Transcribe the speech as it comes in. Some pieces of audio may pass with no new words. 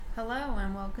Hello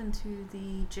and welcome to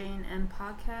the J&M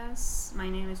podcast. My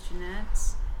name is Jeanette.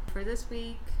 For this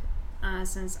week,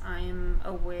 since I am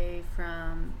away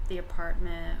from the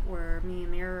apartment where me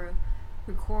and Mira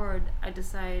record, I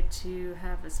decided to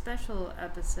have a special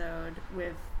episode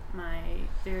with my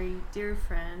very dear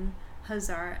friend,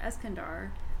 Hazar Eskandar.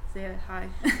 Say hi.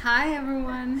 Hi,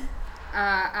 everyone.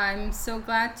 I'm so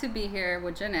glad to be here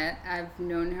with Jeanette. I've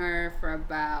known her for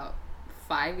about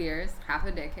 5 years, half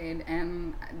a decade,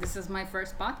 and this is my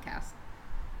first podcast.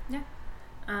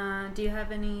 Yeah. Do you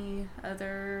have any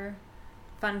other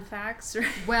fun facts?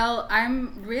 Well,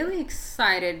 I'm really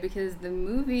excited because the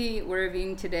movie we're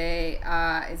reviewing today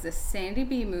is a Sandy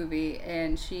B movie,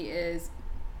 and she is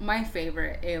my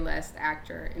favorite A-list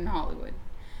actor in Hollywood.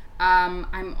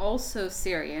 I'm also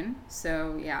Syrian,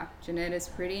 so yeah, Jeanette is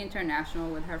pretty international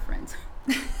with her friends.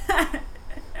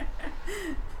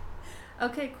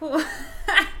 Okay, cool.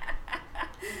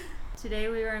 Today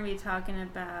we are going to be talking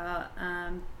about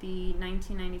the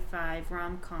 1995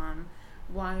 rom-com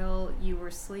While You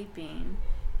Were Sleeping.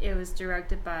 It was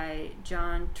directed by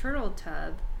John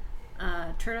Turteltaub.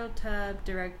 Turteltaub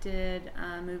directed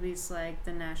movies like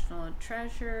The National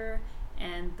Treasure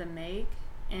and The Meg,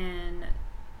 and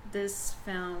this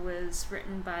film was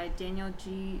written by Daniel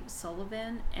G.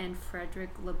 Sullivan and Frederick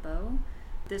LeBeau.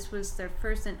 This was their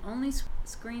first and only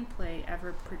screenplay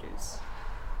ever produced.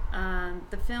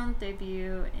 The film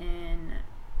debuted in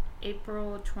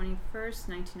April 21st,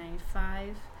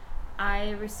 1995.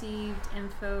 I received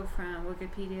info from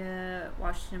Wikipedia,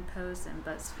 Washington Post, and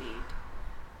BuzzFeed.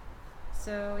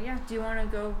 So yeah, do you want to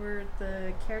go over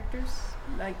the characters,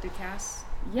 like the cast?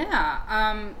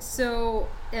 Yeah,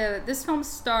 this film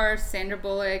stars Sandra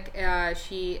Bullock.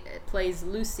 She plays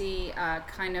Lucy,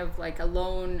 kind of like a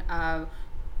lone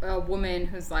a woman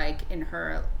who's like in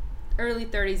her early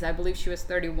 30s. I believe she was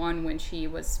 31 when she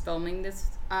was filming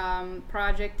this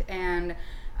project. And,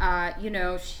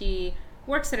 she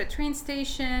works at a train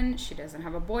station. She doesn't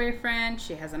have a boyfriend.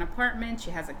 She has an apartment. She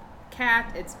has a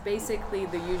cat. It's basically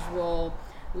the usual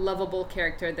lovable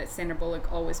character that Sandra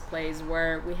Bullock always plays,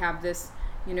 where we have this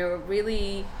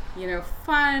really,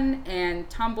 fun and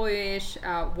tomboyish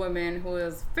woman who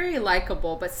is very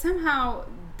likable, but somehow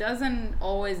doesn't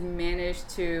always manage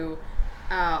to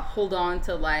hold on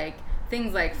to like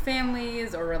things like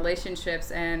families or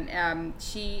relationships. And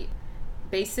she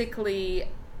basically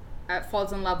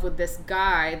falls in love with this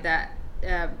guy that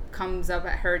comes up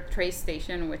at her train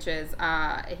station, which is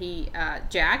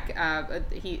Jack,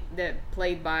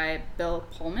 played by Bill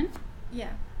Pullman.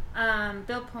 Yeah.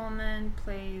 Bill Pullman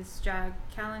plays Jack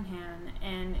Callahan,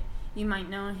 and you might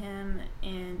know him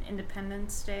in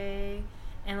Independence Day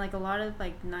and like a lot of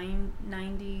like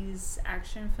 90s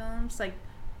action films. Like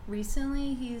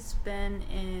recently he's been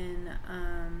in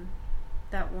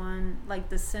that one, like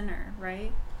The Sinner,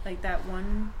 right? Like that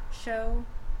one show.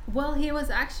 Well, he was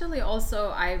actually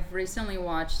also, I've recently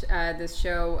watched this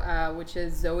show, which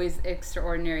is Zoe's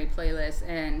Extraordinary Playlist,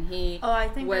 and he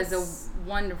was a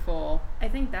wonderful... I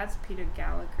think that's Peter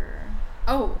Gallagher.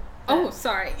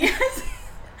 Sorry.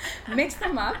 Mixed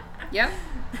them up. Yep.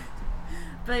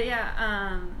 But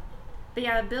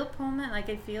yeah, Bill Pullman, like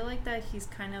I feel like that he's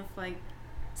kind of like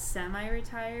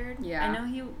semi-retired. Yeah. I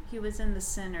know he was in The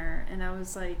Sinner, and that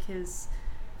was like his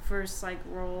first like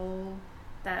role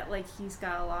that like he's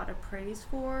got a lot of praise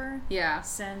for. Yeah.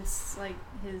 Since like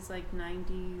his like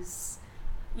 90s,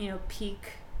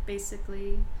 peak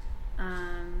basically.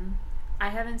 I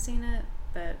haven't seen it,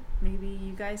 but maybe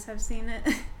you guys have seen it.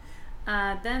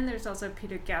 Then there's also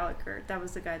Peter Gallagher. That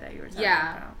was the guy that you were talking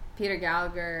about. Peter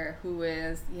Gallagher, who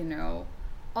is,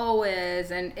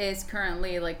 always and is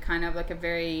currently like kind of like a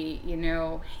very,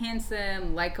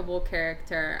 handsome, likable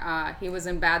character. He was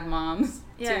in Bad Moms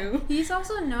too. He's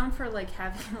also known for like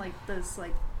having like this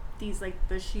like these like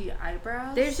bushy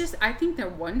eyebrows. I think they're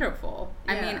wonderful.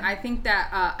 Yeah. I mean, I think that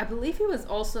I believe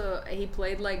he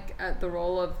played like the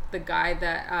role of the guy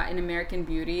that in American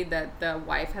Beauty that the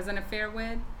wife has an affair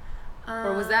with,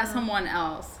 or was that someone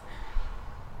else?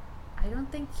 I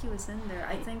don't think he was in there.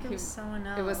 I think it was someone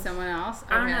else. It was someone else?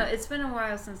 Okay. I don't know. It's been a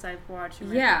while since I've watched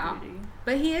American Beauty.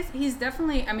 But he's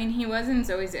definitely, I mean, he was in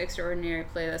Zoe's Extraordinary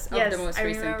Playlist of the most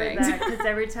recent things. Yes, because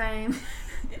every time,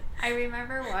 I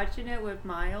remember watching it with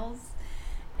Miles,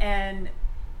 and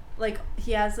like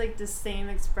he has like the same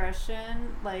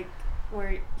expression, like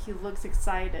where he looks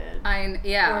excited.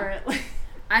 Or, like,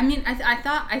 I mean, I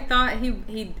thought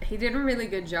he did a really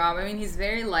good job. I mean, he's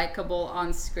very likable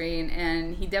on screen,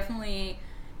 and he definitely,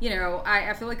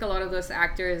 I feel like a lot of those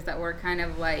actors that were kind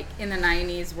of like in the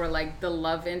 90s were like the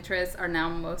love interests are now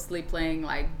mostly playing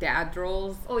like dad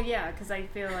roles. Oh yeah, because I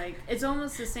feel like it's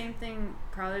almost the same thing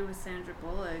probably with Sandra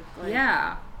Bullock. Like,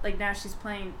 Yeah. like now she's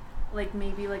playing like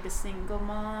maybe like a single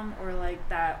mom or like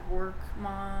that work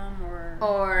mom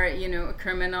Or, a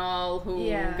criminal who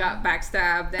Yeah. got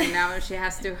backstabbed and now she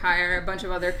has to hire a bunch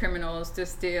of other criminals to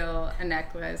steal a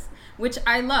necklace, which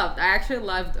I loved. I actually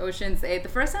loved Ocean's 8. The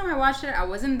first time I watched it, I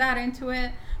wasn't that into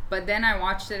it, but then I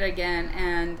watched it again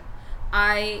and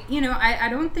I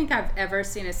don't think I've ever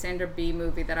seen a Sandra Bee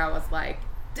movie that I was like,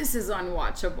 this is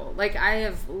unwatchable. Like, I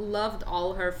have loved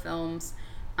all her films.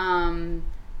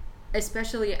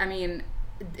 Especially, I mean,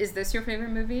 is this your favorite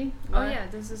movie? Oh yeah,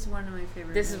 this is one of my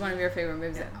favorite. This is one of your favorite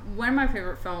movies. Yeah. One of my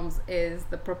favorite films is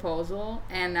The Proposal,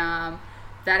 and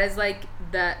that is like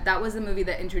that was the movie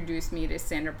that introduced me to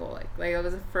Sandra Bullock. Like, it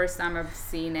was the first time I've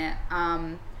seen it,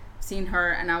 seen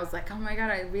her, and I was like, oh my god,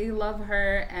 I really love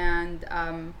her, and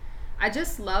I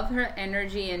just love her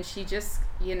energy, and she just,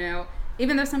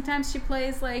 even though sometimes she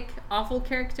plays like awful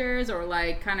characters or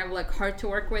like kind of like hard to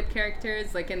work with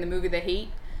characters, like in the movie The Heat.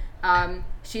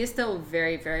 She is still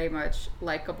very, very much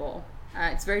likable.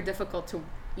 It's very difficult to,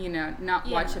 not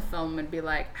watch a film and be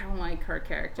like, I don't like her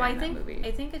character in that movie. I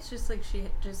think it's just like she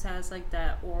just has like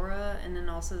that aura and then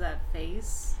also that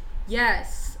face.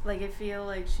 Yes. Like I feel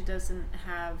like she doesn't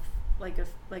have like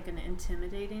an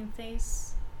intimidating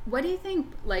face. What do you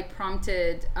think like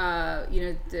prompted them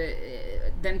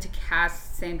to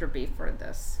cast Sandra Bee for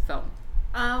this film?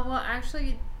 Well,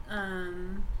 actually,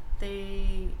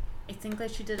 I think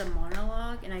that she did a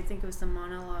monologue, and I think it was the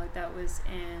monologue that was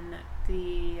in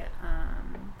the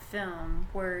film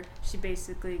where she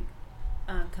basically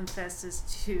confesses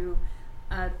to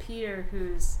Peter,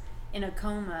 who's in a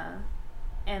coma,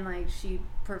 and like she,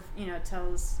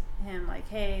 tells him like,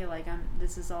 hey, like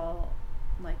this is all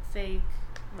like fake,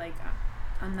 like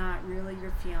I'm not really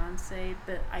your fiance,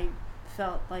 but I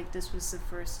felt like this was the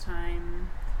first time.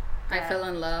 I fell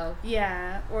in love.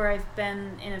 Yeah, or I've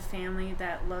been in a family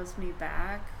that loves me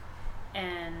back,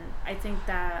 and I think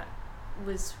that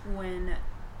was when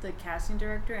the casting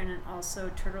director and then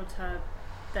also Turtle Tub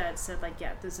that said like,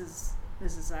 yeah, this is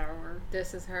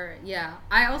her. Yeah,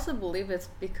 I also believe it's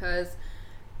because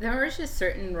there are just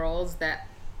certain roles that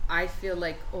I feel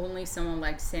like only someone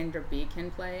like Sandra Bee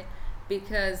can play,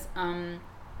 because I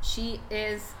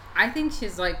think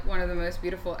she's like one of the most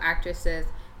beautiful actresses.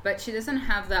 But she doesn't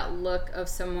have that look of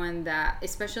someone that,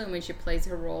 especially when she plays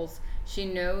her roles, she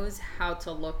knows how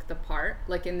to look the part.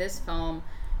 Like in this film,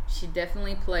 she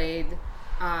definitely played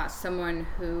someone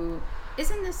who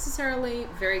isn't necessarily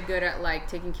very good at like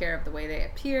taking care of the way they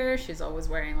appear. She's always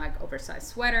wearing like oversized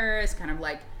sweaters, kind of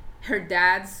like her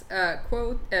dad's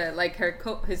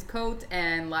his coat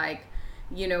and like,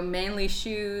 manly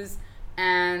shoes.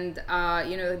 And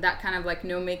that kind of like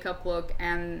no makeup look,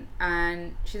 and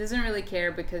she doesn't really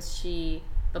care because the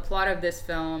plot of this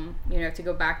film, to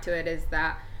go back to it, is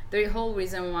that the whole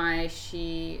reason why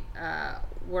she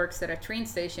works at a train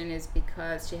station is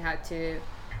because she had to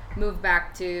move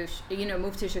to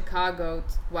Chicago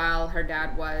while her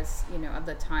dad was, at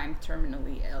the time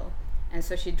terminally ill, and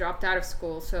so she dropped out of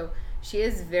school. So she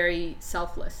is very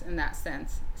selfless in that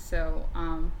sense. So,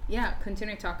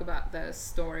 continue to talk about the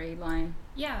storyline.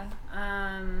 Yeah.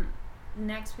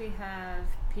 Next we have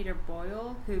Peter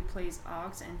Boyle, who plays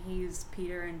Ox, and he's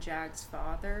Peter and Jack's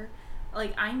father.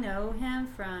 Like, I know him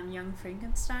from Young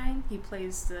Frankenstein. He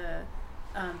plays the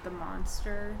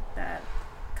monster that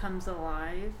comes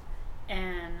alive.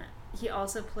 And he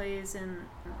also plays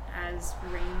as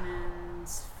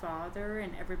Raymond's father,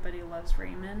 and Everybody Loves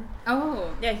Raymond.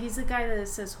 Oh. Yeah, he's the guy that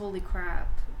says, holy crap.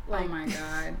 Like, oh my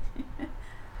god.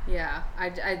 Yeah,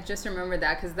 I just remember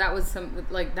that because that was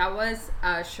that was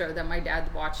a show that my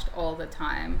dad watched all the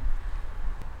time.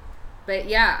 But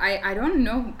yeah, I don't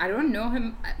know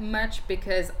him much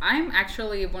because I'm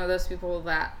actually one of those people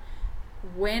that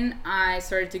when I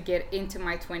started to get into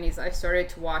my 20s, I started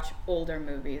to watch older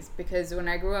movies, because when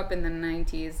I grew up in the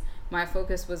 90s, my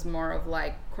focus was more of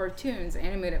like cartoons,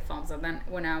 animated films, and then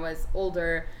when I was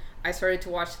older, I started to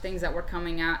watch things that were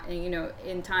coming out,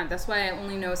 in time. That's why I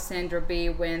only know Sandra Bee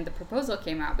when The Proposal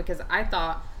came out, because I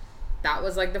thought that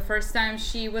was like the first time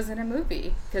she was in a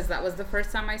movie, because that was the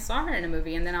first time I saw her in a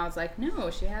movie. And then I was like, no,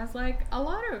 she has like a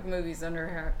lot of movies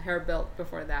under her belt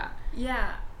before that.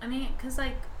 Yeah, I mean, because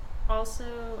like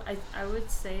also I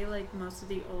would say like most of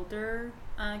the older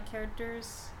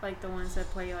characters, like the ones that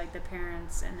play like the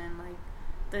parents and then like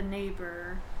the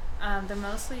neighbor, they're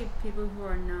mostly people who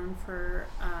are known for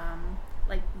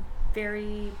like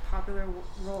very popular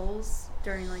roles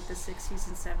during like the 60s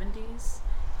and 70s.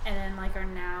 and then like are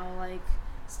now like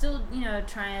still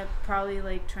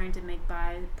trying to make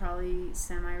probably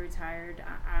semi-retired.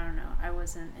 I don't know, I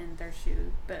wasn't in their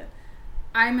shoe, but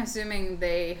I'm assuming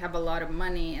they have a lot of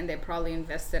money and they probably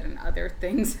invested in other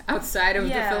things outside of the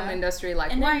film industry,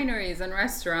 like wineries and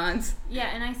restaurants. Yeah,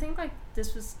 and I think like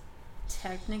this was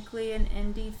technically an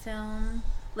indie film,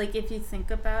 like if you think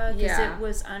about it, because it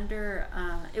was under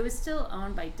it was still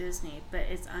owned by Disney, but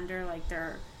it's under like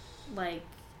their like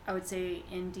I would say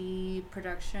indie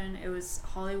production. It was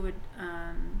Hollywood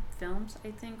Films,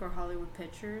 I think, or Hollywood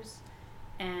Pictures,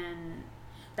 and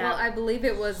well, I believe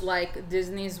it was like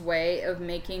Disney's way of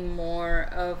making more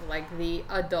of like the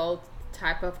adult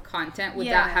type of content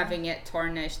without having it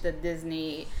tarnish the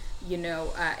Disney,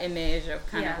 image of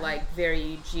kind of like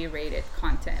very G-rated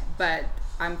content. But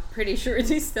I'm pretty sure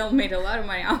they still made a lot of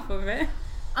money off of it.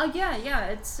 Oh yeah,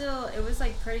 it was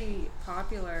like pretty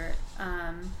popular.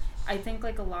 I think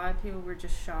like a lot of people were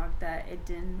just shocked that it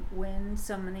didn't win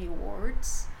so many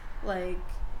awards, like.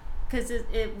 Because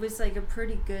it was like a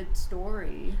pretty good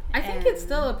story. I think it's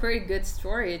still a pretty good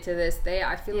story to this day.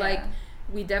 I feel like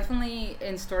we definitely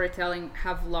in storytelling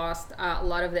have lost a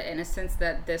lot of the innocence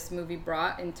that this movie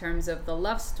brought in terms of the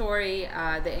love story,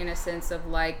 the innocence of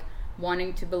like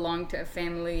wanting to belong to a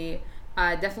family.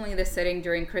 Definitely the setting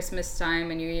during Christmas time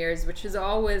and New Year's, which is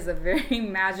always a very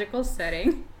magical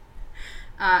setting.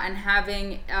 And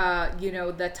having,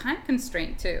 the time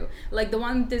constraint too. Like the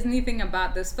one Disney thing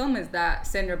about this film is that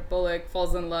Sandra Bullock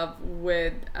falls in love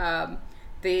with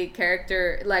the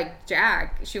character, like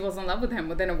Jack. She was in love with him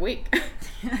within a week.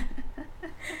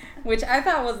 Which I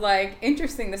thought was like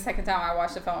interesting the second time I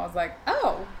watched the film. I was like,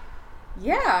 oh,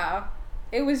 yeah.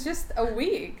 It was just a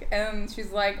week. And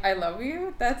she's like, I love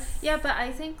you. That's... Yeah, but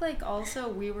I think like also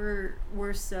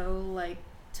we're so like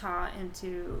taught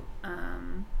into...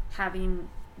 having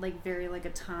like very like a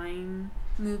time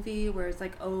movie where it's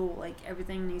like, oh, like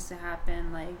everything needs to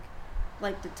happen like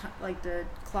the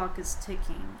clock is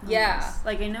ticking almost.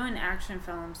 Like I know in action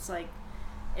films like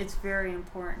it's very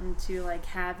important to like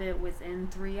have it within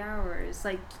 3 hours,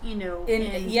 like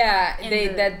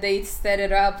they set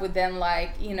it up within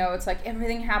like it's like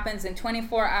everything happens in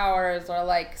 24 hours or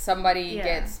like somebody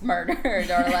gets murdered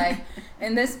or like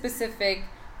in this specific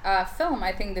film,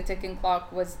 I think the ticking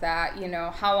clock was that,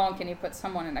 how long can you put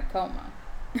someone in a coma?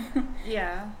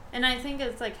 Yeah. And I think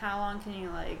it's like, how long can you,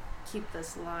 like, keep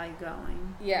this lie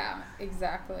going? Yeah,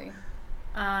 exactly.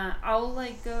 I'll,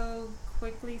 like, go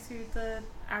quickly through the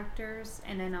actors,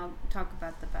 and then I'll talk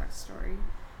about the backstory.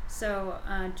 So,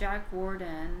 Jack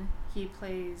Warden, he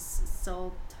plays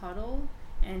Saul Tuttle,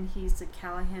 and he's the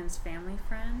Callahan's family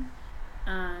friend.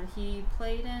 He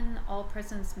played in All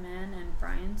President's Men and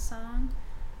Brian's Song.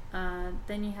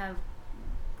 Then you have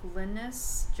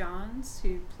Glynis Johns,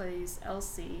 who plays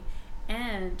Elsie,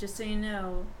 and just so you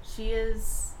know, she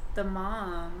is the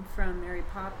mom from Mary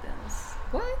Poppins.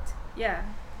 What? Yeah,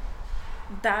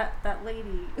 that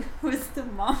lady was the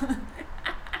mom.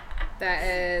 That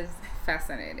is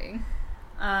fascinating.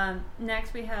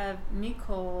 Next we have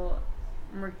Nicole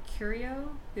Mercurio,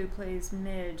 who plays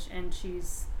Midge, and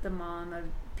she's the mom of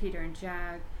Peter and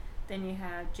Jack. Then you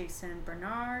have Jason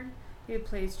Bernard, who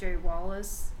plays Jerry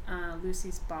Wallace,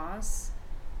 Lucy's boss.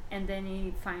 And then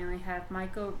you finally have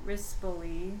Michael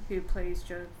Rispoli, who plays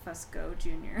Joe Fusco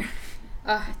Jr.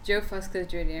 Joe Fusco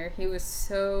Jr. It was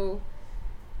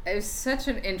such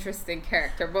an interesting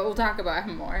character, but we'll talk about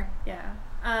him more. Yeah.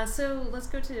 So let's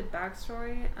go to the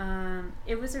backstory.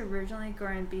 It was originally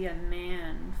going to be a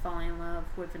man falling in love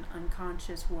with an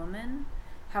unconscious woman.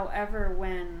 However,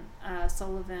 when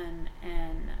Sullivan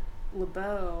and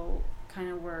LeBeau kind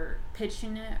of were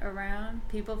pitching it around,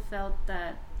 people felt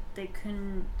that they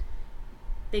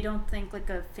don't think like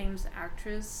a famous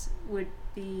actress would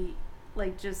be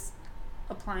like just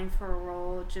applying for a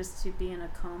role just to be in a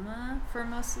coma for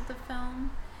most of the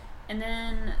film. And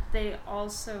then they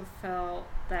also felt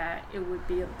that it would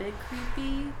be a bit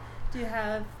creepy to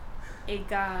have a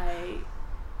guy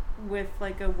with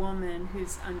like a woman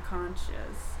who's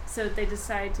unconscious, so they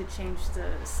decided to change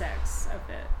the sex of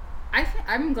it.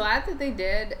 I'm glad that they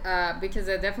did, because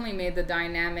it definitely made the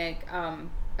dynamic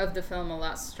of the film a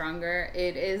lot stronger.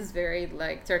 It is very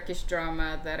like Turkish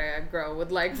drama that a girl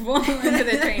would like fall into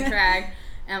the train track,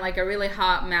 and like a really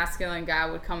hot masculine guy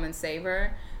would come and save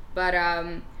her. But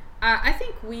I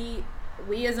think we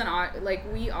as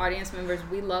we audience members,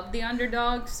 we love the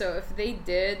underdog. So if they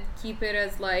did keep it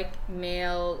as like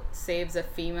male saves a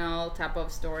female type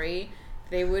of story,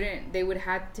 they would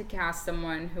have to cast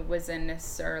someone who wasn't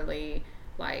necessarily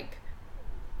like,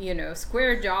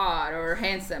 square jawed or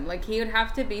handsome. Like, he would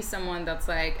have to be someone that's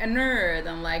like a nerd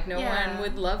and like no one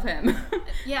would love him.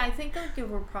 Yeah, I think like it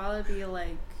would probably be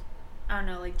like, I don't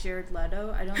know, like Jared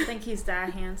Leto. I don't think he's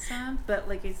that handsome, but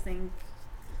like I think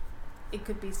it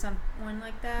could be someone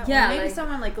like that. Yeah, or maybe like,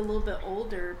 someone like a little bit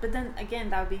older. But then again,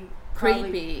 that would be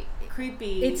creepy.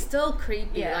 It's still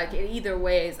creepy. Yeah. Like, in either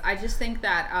ways. I just think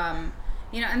that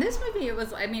and this movie,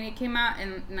 it came out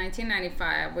in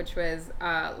 1995, which was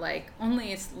like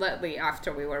only slightly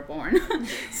after we were born.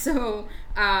 So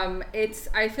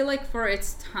I feel like for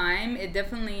its time, it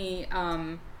definitely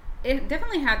had,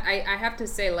 I have to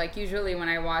say, like, usually when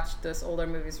I watch those older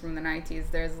movies from the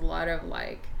 90s, there's a lot of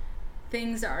like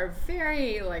things that are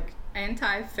very like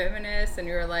anti-feminist, and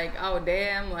you're like, oh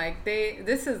damn, like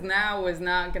this was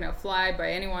not gonna fly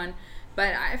by anyone.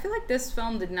 But I feel like this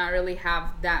film did not really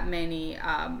have that many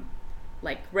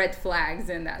like red flags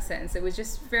in that sense. It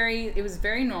was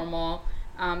very normal.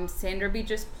 Sandra Bee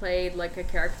just played like a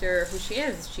character who she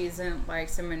is. She isn't like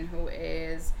someone who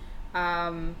is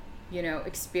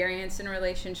experienced in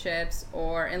relationships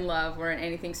or in love or in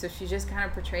anything. So she just kind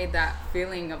of portrayed that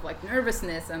feeling of like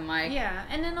nervousness and like, yeah.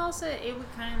 And then also it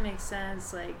would kind of make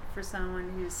sense like for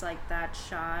someone who's like that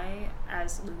shy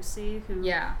as Lucy, who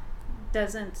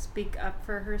doesn't speak up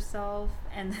for herself,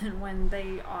 and then when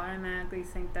they automatically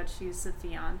think that she's the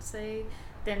fiance,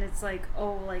 then it's like,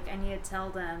 oh, like I need to tell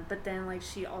them. But then like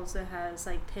she also has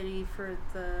like pity for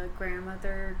the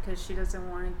grandmother because she doesn't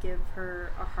want to give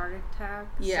her a heart attack.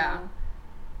 Yeah. So,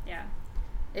 yeah.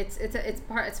 It's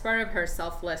part of her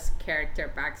selfless character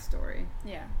backstory.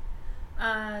 Yeah.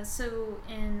 So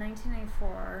in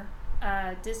 1994,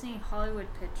 Disney Hollywood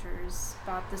Pictures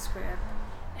bought the script,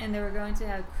 and they were going to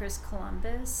have Chris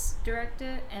Columbus direct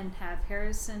it and have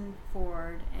Harrison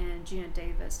Ford and Gina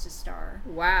Davis to star.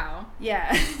 Wow.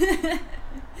 Yeah. That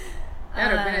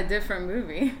would have been a different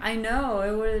movie. I know,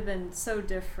 it would have been so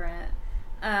different.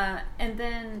 And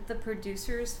then the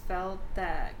producers felt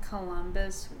that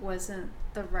Columbus wasn't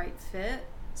the right fit,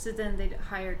 so then they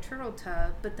hired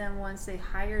Turtletub, but then once they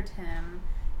hired him,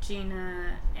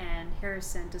 Gina and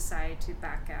Harrison decided to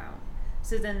back out.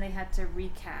 So then they had to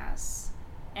recast.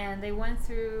 And they went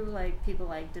through like people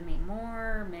like Demi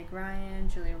Moore, Meg Ryan,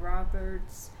 Julia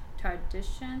Roberts, Todd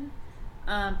Dishin,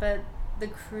 but the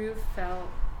crew felt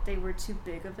they were too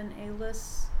big of an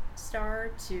A-list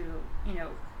star to,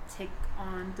 take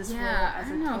on this role as I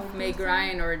don't know if Meg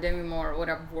Ryan or Demi Moore would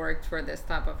have worked for this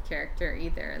type of character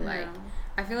either. Like,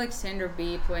 I feel like Sandra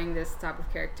Bee playing this type of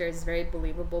character is very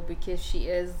believable because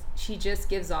she just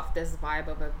gives off this vibe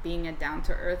of being a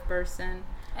down-to-earth person.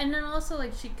 And then also,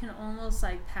 like, she can almost,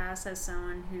 like, pass as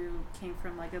someone who came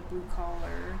from, like, a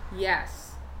blue-collar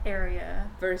area.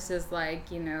 Versus, like,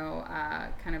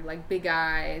 kind of, like, big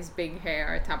eyes, big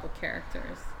hair type of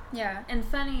characters. Yeah, and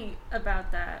funny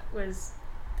about that was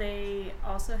they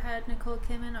also had Nicole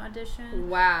Kidman audition.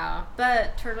 Wow.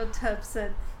 But Turtletub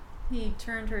said he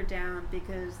turned her down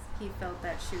because he felt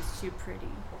that she was too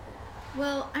pretty.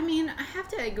 Well, I mean, I have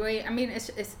to agree. I mean, I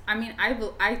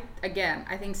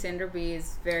think Sandra Bee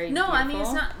is very beautiful. I mean,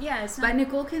 it's not. But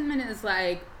Nicole Kidman is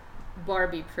like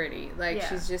Barbie pretty. Like,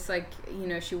 she's just like,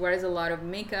 she wears a lot of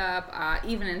makeup,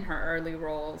 even in her early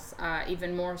roles,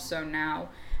 even more so now.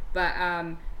 But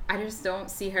I just don't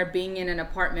see her being in an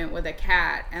apartment with a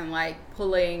cat and like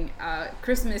pulling a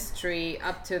Christmas tree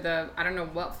up to I don't know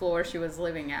what floor she was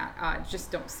living at.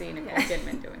 Just don't see Nicole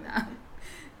Kidman doing that.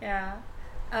 Yeah.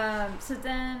 So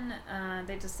then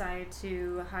they decided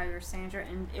to hire Sandra,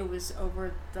 and it was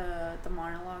over the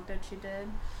monologue that she did.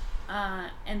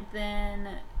 And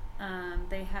then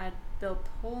they had Bill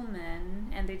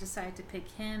Pullman, and they decided to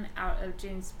pick him out of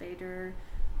James Spader,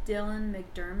 Dylan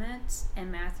McDermott,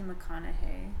 and Matthew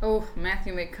McConaughey. Oh,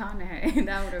 Matthew McConaughey.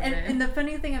 That would have been. And the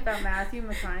funny thing about Matthew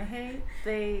McConaughey,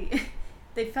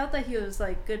 they felt that he was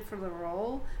like good for the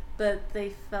role, but they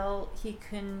felt he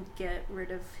couldn't get rid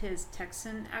of his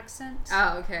Texan accent.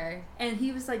 Oh, okay. And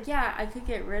he was like, yeah, I could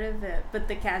get rid of it. But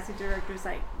the casting director was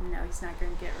like, no, he's not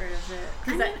going to get rid of it.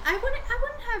 I mean, I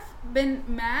wouldn't have been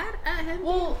mad at him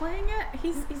playing it.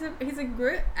 He's a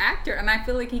great actor. And I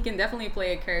feel like he can definitely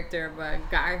play a character of a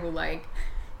guy who, like,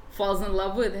 falls in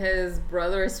love with his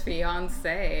brother's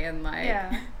fiancée. And, like...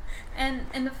 Yeah.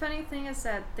 And the funny thing is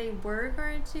that they were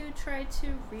going to try to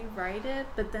rewrite it,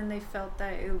 but then they felt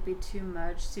that it would be too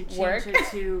much to change it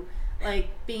to like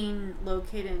being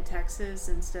located in Texas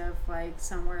instead of like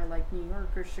somewhere like New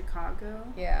York or Chicago.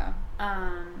 Yeah.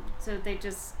 So they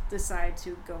just decided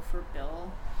to go for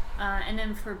Bill. And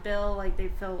then for Bill, like they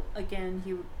felt again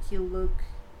he looked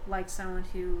like someone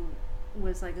who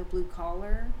was like a blue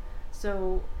collar.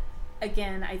 So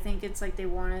again, I think it's like they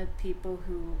wanted people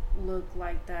who look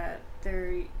like that.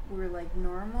 They were like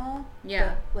normal,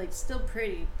 Yeah. but like still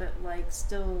pretty, but like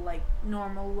still like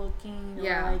normal looking,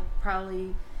 Yeah. or like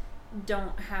probably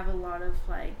don't have a lot of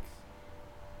like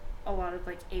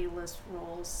A-list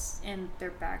roles in their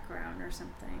background or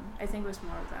something. I think it was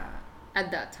more of that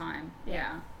At that time.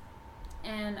 Yeah.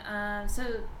 And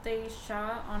so they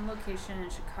shot on location in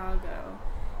Chicago,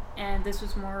 and this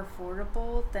was more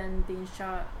affordable than being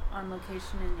shot on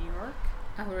location in New York.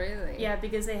 Oh, really? Yeah,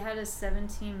 because they had a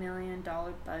 $17 million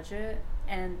budget,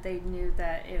 and they knew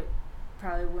that it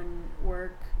probably wouldn't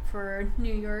work for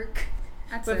New York.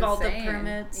 That's with insane. all the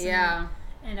permits Yeah.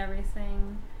 and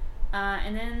everything.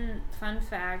 And then, fun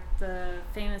fact, the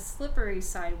famous slippery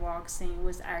sidewalk scene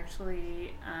was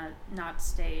actually not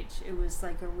staged. It was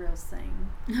like a real thing.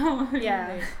 Oh, really?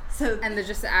 Yeah. So And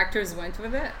the actors went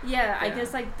with it? yeah, I Yeah.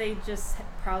 guess like they just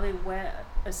probably wet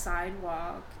a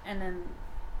sidewalk, and then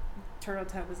Turtle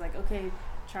Tub was like, okay,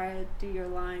 try to do your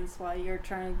lines while you're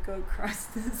trying to go across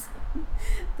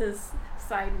this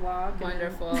sidewalk.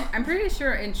 Wonderful. I'm pretty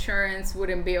sure insurance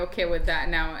wouldn't be okay with that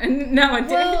nowadays.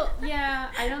 Well,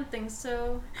 yeah, I don't think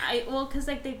so. Because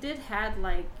like they did had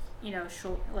like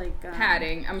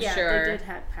padding, I'm yeah, sure. they did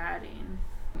have padding.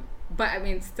 But I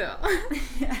mean, still.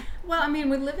 Yeah. Well, I mean,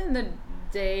 we live in the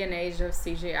day and age of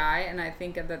CGI, and I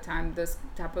think at the time, this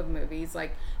type of movies,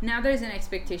 like, now there's an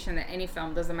expectation that any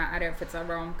film, doesn't matter if it's a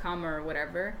rom-com or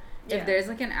whatever, Yeah. if there's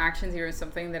like an action scene or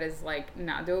something that is like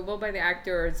not doable by the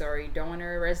actors, or you don't want to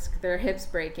risk their hips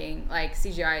breaking, like,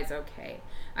 CGI is okay.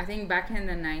 I think back in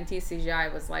the 90s,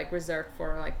 CGI was like reserved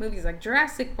for like movies like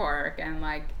Jurassic Park and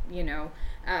like,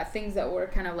 things that were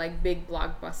kind of like big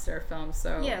blockbuster films.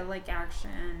 So Yeah, like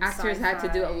action. actors had to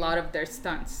do a sci-fi. lot of their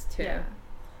stunts too. Yeah.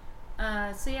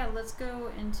 So yeah, let's go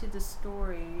into the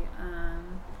story.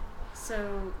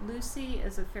 So Lucy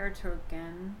is a fare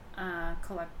token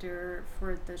collector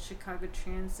for the Chicago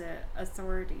Transit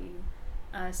Authority,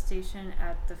 stationed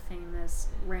at the famous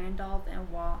Randolph and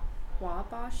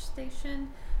Wabash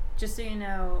station. Just so you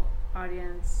know,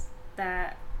 audience,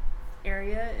 that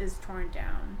area is torn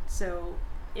down. So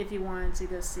if you wanted to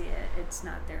go see it, it's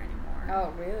not there anymore. Oh,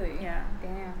 really? Yeah.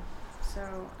 Damn.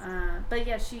 So, but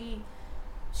yeah, she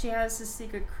has this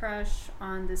secret crush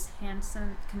on this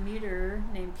handsome commuter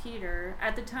named Peter.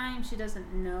 At the time, she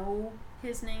doesn't know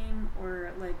his name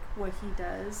or like what he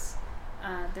does.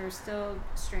 They're still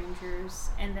strangers.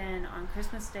 And then on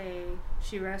Christmas Day,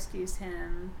 she rescues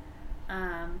him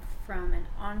from an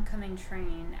oncoming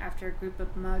train after a group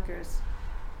of muggers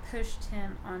pushed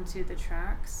him onto the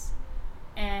tracks.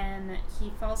 And he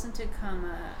falls into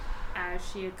coma as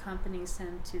she accompanies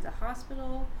him to the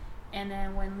hospital. And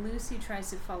then when Lucy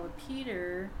tries to follow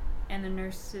Peter and the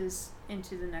nurses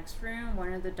into the next room,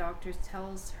 one of the doctors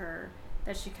tells her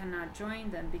that she cannot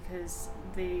join them because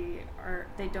they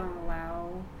don't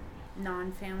allow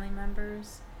non-family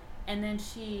members. And then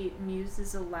she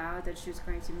muses aloud that she's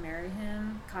going to marry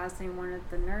him, causing one of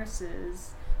the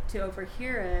nurses to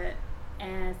overhear it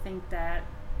and think that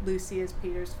Lucy is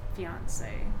Peter's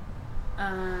fiance.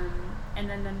 And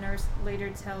then the nurse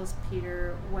later tells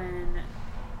Peter when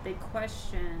they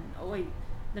question...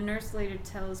 the nurse later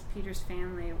tells Peter's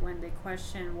family when they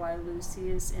question why Lucy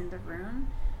is in the room.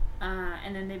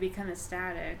 And then they become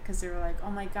ecstatic because they're like, oh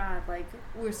my god, like,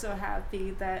 we're so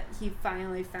happy that he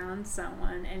finally found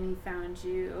someone and he found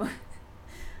you.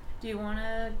 Do you want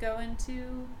to go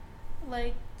into,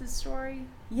 like, the story?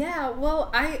 Yeah,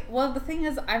 well, the thing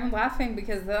is, I'm laughing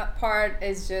because that part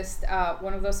is just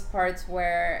one of those parts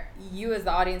where you as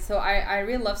the audience, so I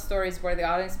really love stories where the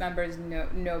audience members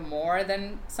know more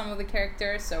than some of the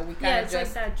characters, so we kind of it's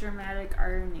just... like that dramatic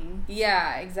irony.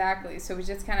 Yeah, exactly. So we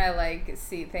just kind of like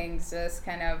see things just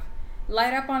kind of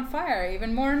light up on fire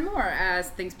even more and more as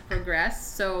things progress.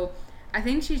 So I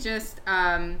think she just...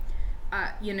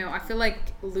 I feel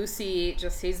like Lucy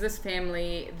just sees this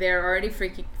family. They're already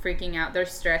freaking out. They're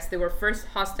stressed. They were first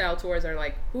hostile towards her,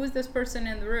 like, who is this person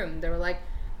in the room? They were like,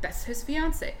 that's his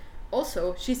fiance.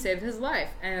 Also, she saved his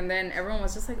life. And then everyone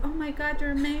was just like, oh my god,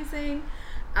 you're amazing.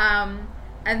 And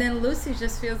then Lucy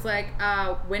just feels like,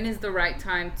 when is the right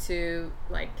time to,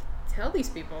 like, tell these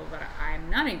people that I'm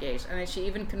not engaged? And then she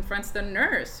even confronts the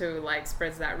nurse who, like,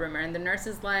 spreads that rumor. And the nurse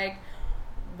is like,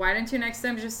 why don't you next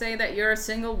time just say that you're a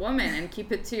single woman and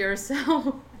keep it to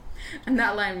yourself? And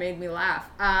that line made me laugh.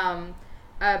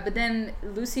 But then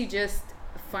Lucy just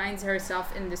finds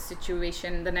herself in this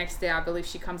situation. The next day, I believe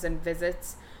she comes and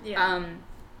visits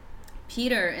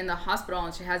Peter in the hospital,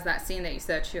 and she has that scene that you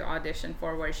said she auditioned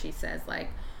for where she says, like,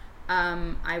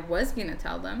 I was going to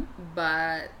tell them,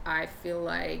 but I feel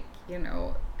like,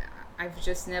 I've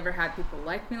just never had people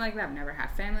like me like that. I've never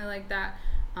had family like that.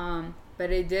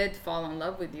 But I did fall in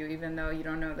love with you, even though you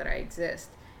don't know that I exist.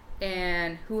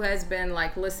 And who has been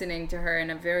like listening to her in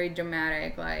a very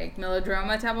dramatic, like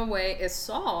melodrama type of way is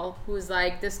Saul, who's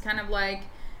like this kind of like,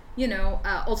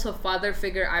 also father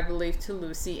figure, I believe, to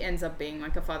Lucy, ends up being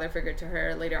like a father figure to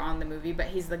her later on in the movie, but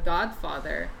he's the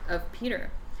godfather of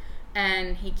Peter.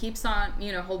 And he keeps on,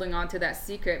 holding on to that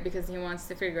secret because he wants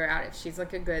to figure out if she's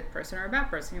like a good person or a bad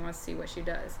person. He wants to see what she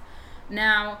does.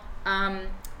 Now,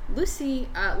 Lucy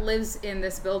lives in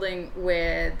this building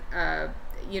with,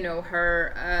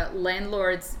 her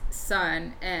landlord's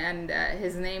son, and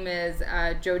his name is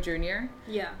Joe Jr.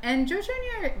 Yeah. And Joe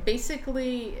Jr.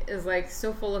 basically is like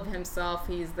so full of himself.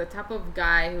 He's the type of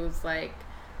guy who's like,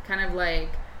 kind of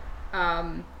like,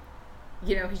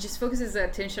 he just focuses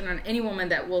attention on any woman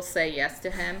that will say yes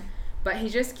to him. But he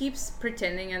just keeps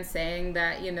pretending and saying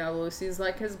that, Lucy's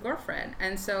like his girlfriend.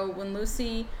 And so when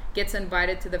Lucy gets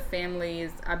invited to the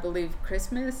family's, I believe,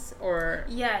 Christmas or...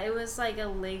 Yeah, it was like a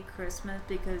late Christmas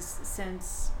because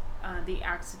since the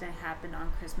accident happened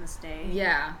on Christmas Day.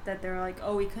 Yeah. That they were like,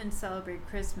 oh, we couldn't celebrate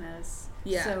Christmas.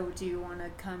 Yeah. So do you want to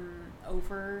come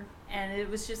over? And it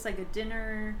was just like a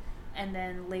dinner... And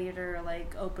then later,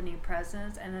 like, opening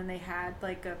presents, and then they had,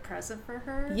 like, a present for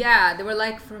her. Yeah, they were,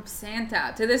 like, from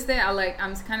Santa. To this day,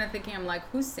 I'm kind of thinking, I'm like,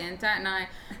 who's Santa? And I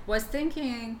was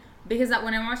thinking, because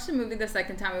when I watched the movie the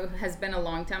second time, it has been a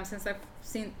long time since I've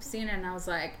seen it, and I was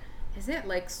like, is it,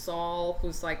 like, Saul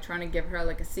who's, like, trying to give her,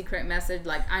 like, a secret message?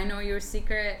 Like, I know your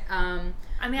secret.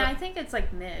 I think it's,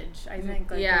 like, Midge. I think,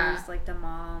 like, yeah. It was, like, the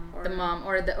mom. Or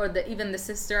even the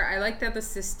sister. I like that the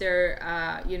sister,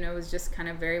 was just kind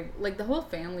of very, like, the whole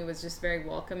family was just very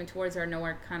welcoming towards her.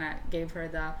 Nowhere kind of gave her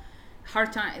the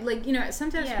hard time. Like,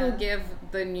 sometimes people give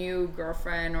the new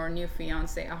girlfriend or new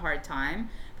fiance a hard time.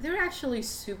 But they were actually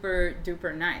super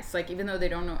duper nice. Like, even though they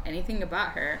don't know anything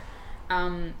about her.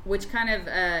 Which kind of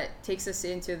takes us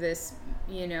into this,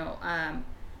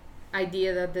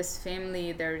 idea that this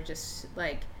family, they're just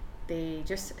like, they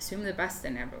just assume the best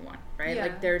in everyone, right? Yeah.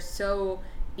 Like, they're so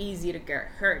easy to get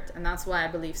hurt. And that's why I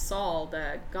believe Saul,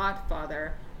 the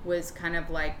godfather, was kind of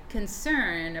like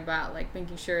concerned about like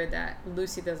making sure that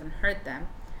Lucy doesn't hurt them.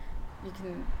 You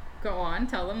can go on,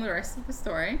 tell them the rest of the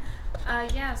story.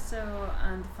 So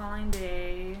the following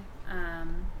day,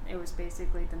 it was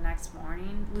basically the next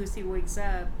morning, Lucy wakes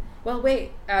up. Well,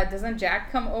 wait, doesn't Jack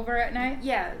come over at night?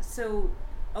 Yeah, so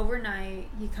overnight,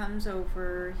 he comes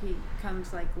over, he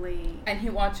comes like late. And he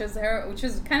watches her, which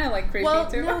is kind of like creepy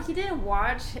too. No, he didn't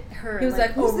watch her. He was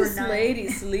like, who's overnight. this lady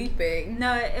sleeping?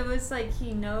 No, it was like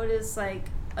he noticed like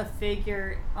a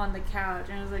figure on the couch,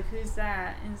 and I was like, who's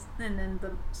that? And then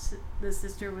the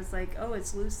sister was like, oh,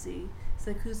 it's Lucy. He's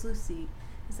like, who's Lucy?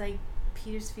 It's like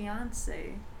Peter's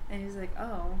fiance. And he's like,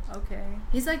 oh, okay.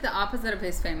 He's like the opposite of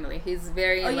his family. He's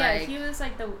very he was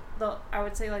like the I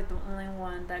would say like the only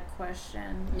one that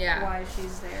questioned why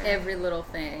she's there. Every little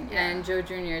thing. Yeah. And Joe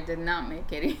Jr. did not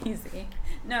make it easy.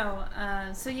 No.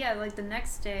 Like the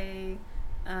next day,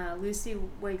 Lucy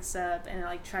wakes up and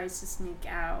like tries to sneak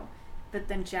out, but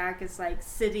then Jack is like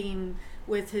sitting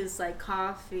with his like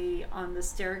coffee on the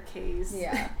staircase.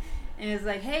 Yeah. And he's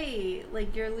like, hey,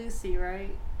 like you're Lucy,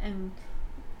 right? And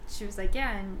she was like,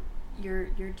 yeah, and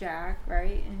you're Jack,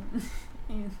 right?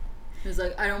 And he was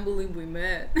like, I don't believe we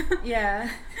met. Yeah.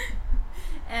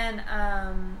 And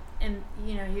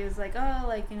he was like, oh,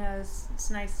 like, it's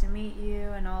nice to meet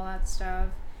you and all that stuff.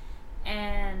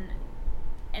 And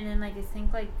then like I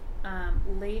think like a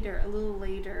little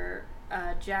later,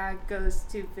 Jack goes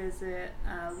to visit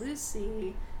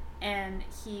Lucy, and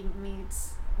he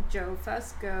meets Joe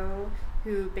Fusco,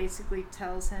 who basically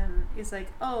tells him, he's like,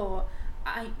 oh,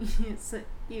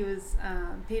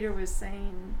 Peter was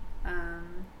saying,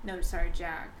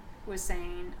 Jack was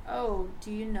saying, oh,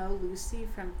 do you know Lucy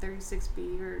from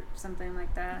 36B or something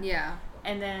like that? Yeah.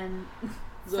 And then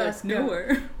he's like, know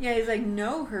her. Yeah, he's like,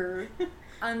 know her.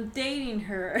 I'm dating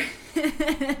her.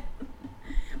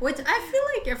 Which I feel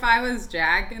like if I was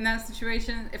Jack in that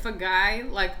situation, if a guy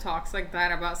like talks like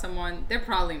that about someone, they're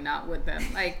probably not with them.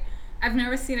 Like, I've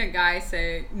never seen a guy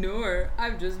say, no, her,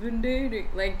 I've just been dating.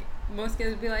 Like, most guys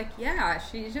would be like, yeah,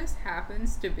 she just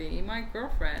happens to be my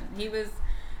girlfriend.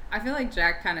 I feel like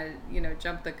Jack kind of,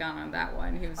 jumped the gun on that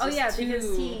one. He was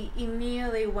because he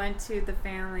immediately went to the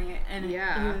family and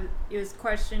he was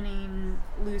questioning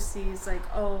Lucy's like,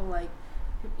 oh, like,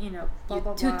 blah, blah,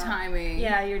 blah. Two-timing.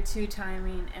 Yeah, you're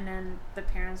two-timing. And then the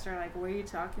parents are like, what are you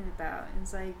talking about? And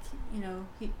it's like,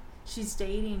 she's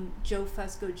dating Joe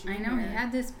Fusco Jr. I know, he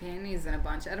had his panties in a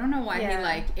bunch. I don't know why he,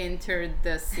 like, entered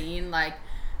the scene, like,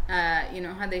 you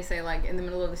know how they say like in the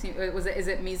middle of the scene, is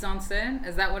it mise en scène?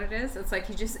 Is that what it is? It's like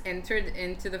he just entered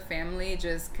into the family,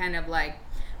 just kind of like,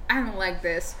 I don't like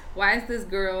this. Why is this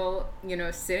girl, you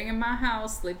know, sitting in my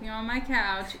house, sleeping on my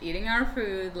couch, eating our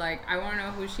food? Like, I want to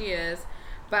know who she is.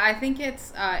 But I think it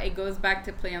goes back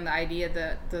to play on the idea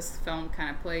that this film kind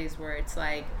of plays, where it's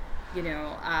like, you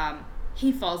know,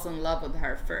 he falls in love with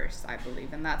her first, I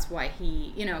believe, and that's why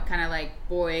he, you know, kind of like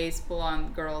boys pull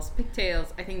on girls'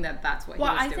 pigtails. I think that's what he was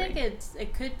doing. Well, I think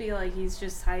it could be like he's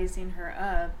just sizing her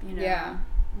up, you know, Yeah.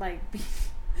 like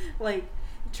like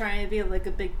trying to be like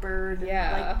a big bird,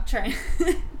 Yeah. and, like trying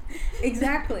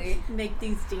Exactly. make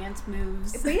these dance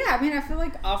moves. But yeah, I mean, I feel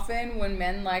like often when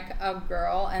men like a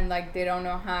girl and like they don't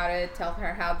know how to tell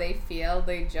her how they feel,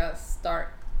 they just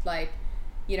start like,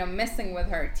 you know, messing with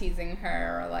her, teasing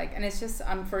her, or like, and it's just,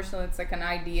 unfortunately, it's like an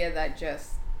idea that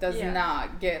just does Yeah.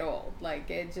 not get old. Like,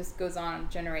 it just goes on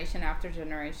generation after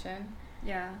generation.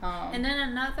 Yeah. Um, And then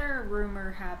another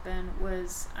rumor happened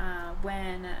was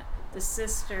when the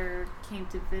sister came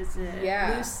to visit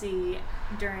Yeah. Lucy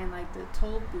during like the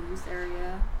toll booth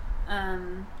area.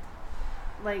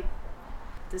 Like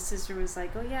the sister was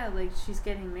like, "Oh yeah, like she's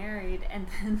getting married," and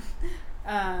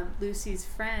then Lucy's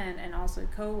friend and also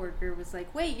coworker was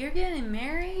like, "Wait, you're getting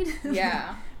married?"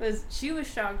 Yeah. She was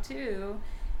shocked too,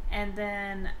 and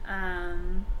then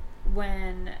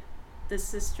when the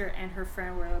sister and her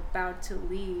friend were about to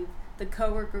leave, the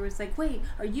coworker was like, "Wait,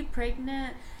 are you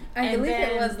pregnant?" I And believe it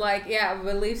then- was like, yeah, I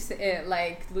believe it,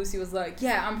 like, Lucy was like,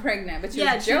 yeah, I'm pregnant, but she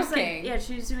was she was joking. like,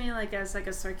 she was doing like as like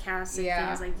a sarcastic thing. Yeah.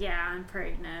 I was like, "Yeah, I'm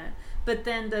pregnant." But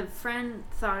then the friend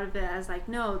thought of it as like,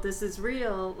 "No, this is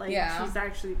real. Like Yeah. she's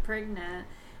actually pregnant."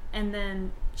 And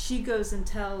then she goes and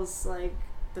tells like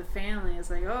the family, it's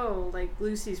like, "Oh, like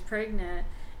Lucy's pregnant,"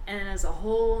 and as a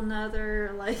whole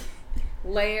nother like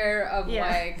Layer of Yeah.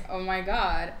 like, oh my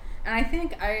god. And I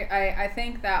think I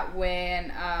think that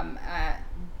when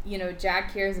you know,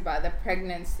 Jack hears about the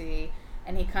pregnancy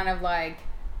and he kind of like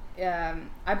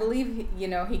I believe you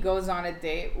know, he goes on a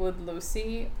date with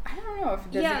Lucy. I don't know if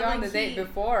does he go on the date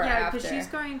before or after. because she's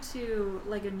going to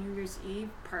like a New Year's Eve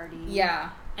party. Yeah.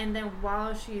 And then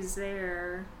while she's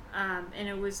there, and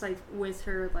it was like with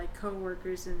her like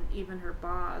coworkers and even her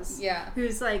boss. Yeah.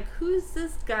 Who's like, "Who's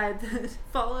this guy that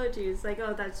followed you?" It's like,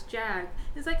 "Oh, that's Jack."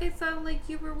 It's like, "I thought like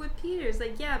you were with Peter." It's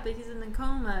like, "Yeah, but he's in the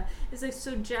coma." It's like,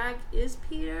 "So Jack is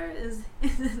Peter?"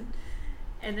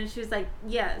 And then she was like,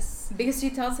 "Yes." Because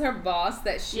she tells her boss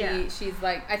that Yeah. she's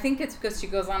like, I think it's because she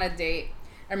goes on a date.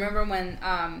 I remember when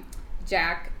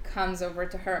Jack comes over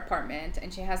to her apartment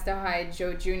and she has to hide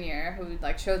Joe Jr., who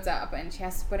like shows up, and she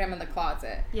has to put him in the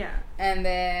closet. Yeah. And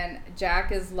then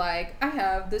Jack is like, I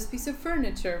have this piece of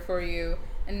furniture for you.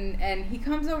 And he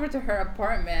comes over to her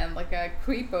apartment like a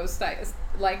creepo style.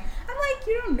 Like, I'm like,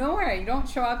 you don't know her. You don't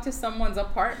show up to someone's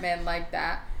apartment like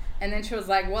that. And then she was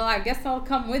like, well, I guess I'll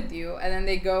come with you. And then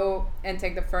they go and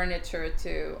take the furniture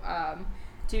to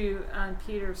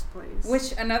Peter's place.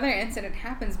 which another incident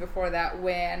happens before that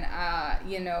when,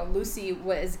 you know, Lucy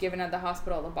was given at the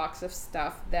hospital a box of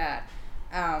stuff that...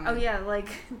 oh yeah, like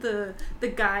the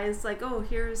guy is like, "Oh,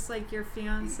 here's like your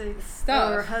fiance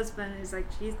Stuff. or husband." Is like,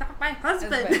 "She's not my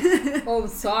husband." Oh,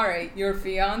 sorry, your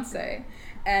fiance.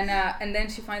 And then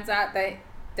she finds out that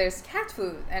there's cat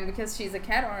food, and because she's a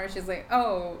cat owner, she's like,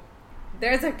 oh,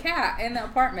 there's a cat in the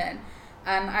apartment.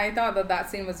 And I thought that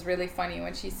scene was really funny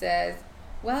when she says,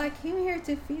 well, I came here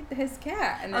to feed his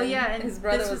cat. And then and his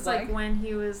brother this was like when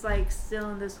he was like still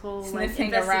in this whole like sniffing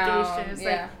investigation. around, It's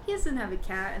yeah. like he doesn't have a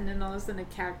cat, and then all of a sudden a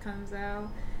cat comes out,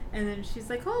 and then she's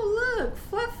like, "Oh, look,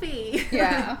 Fluffy."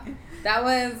 Yeah,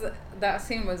 that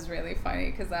scene was really funny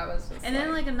because that was just And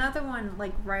then like another one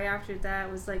like right after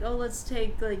that was like, "Oh, let's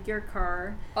take like your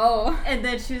car." oh, And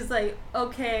then she was like,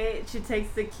 "Okay." She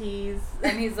takes the keys.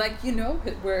 and he's like, you know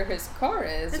where his car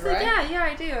is, It's right? like, yeah,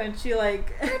 I do. And she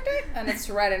like, And it's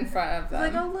right in front of it's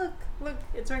them. like, "Oh, look,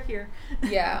 it's right here."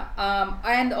 Yeah,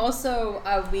 and also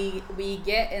we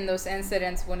get in those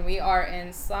incidents when we are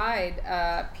inside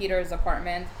Peter's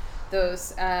apartment,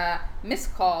 those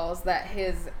missed calls that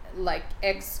his like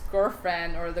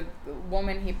ex-girlfriend or the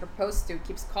woman he proposed to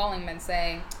keeps calling him and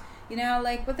saying, you know,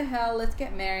 like, what the hell, let's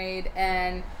get married.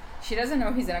 And she doesn't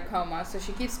know he's in a coma, so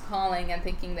she keeps calling and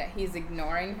thinking that he's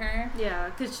ignoring her. Yeah,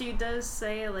 because she does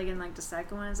say like in like the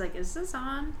second one, it's like, "Is this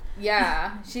on?"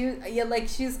 Yeah,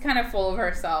 she's kind of full of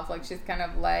herself. Like, she's kind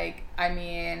of like, I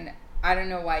mean, I don't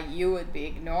know why you would be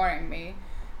ignoring me.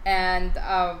 And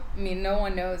I mean, no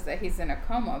one knows that he's in a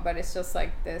coma, but it's just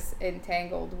like this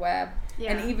entangled web.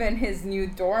 Yeah. And even his new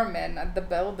doorman at the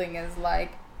building is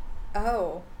like,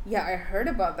 oh, Yeah, I heard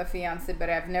about the fiance, but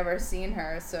I've never seen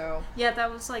her. So Yeah,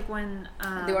 that was like when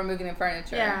they were moving the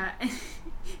furniture. Yeah.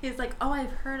 He's like, oh,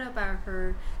 I've heard about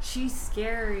her. She's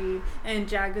scary. And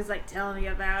Jack was like, tell me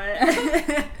about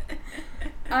it.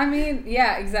 I mean,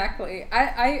 yeah, exactly.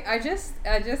 I just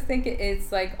think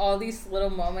it's like all these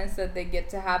little moments that they get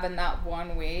to have in that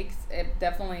 1 week. It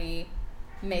definitely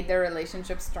made their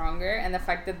relationship stronger, and the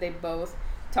fact that they both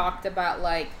talked about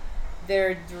like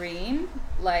their dream,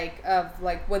 like of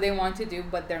like what they want to do,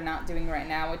 but they're not doing right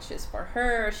now, which is for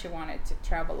her. She wanted to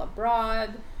travel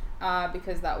abroad.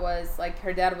 Because that was like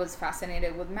her dad was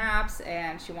fascinated with maps,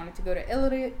 and she wanted to go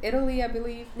to Italy, I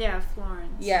believe. Yeah,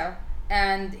 Florence. Yeah,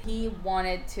 and he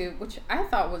wanted to, which I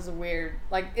thought was weird.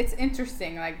 Like, it's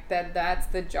interesting, like that's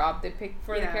the job they picked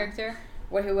for the character,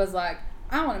 where he was like,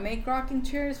 I want to make rocking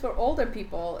chairs for older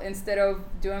people instead of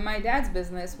doing my dad's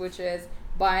business, which is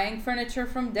buying furniture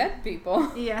from dead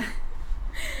people. Yeah.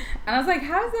 And I was like,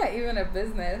 how is that even a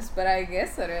business? But I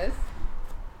guess it is.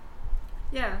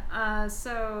 Yeah,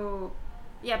 so,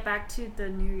 yeah, back to the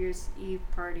New Year's Eve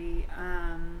party.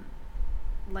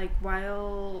 Like,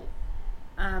 while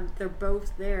they're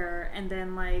both there, and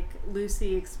then, like,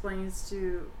 Lucy explains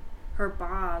to her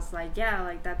boss, like, yeah,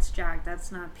 like, that's Jack,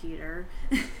 that's not Peter.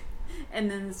 And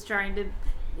then it's trying to,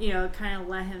 you know, kind of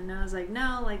let him know, it's like,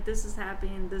 no, like, this is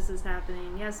happening,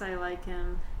 yes, I like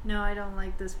him, no, I don't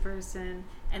like this person.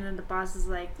 And then the boss is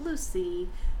like, Lucy,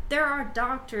 there are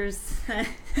doctors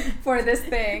for this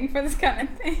kind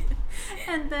of thing.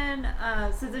 And then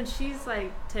so then she's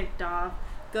like ticked off,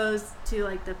 goes to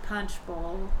like the punch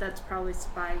bowl that's probably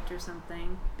spiked or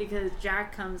something, because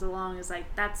Jack comes along, is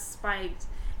like, that's spiked,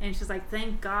 and she's like,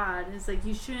 thank God. And it's like,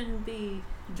 you shouldn't be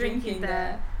drinking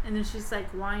that. And then she's like,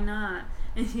 why not?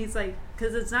 And he's like,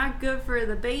 because it's not good for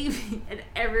the baby. And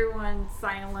everyone's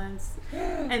silence.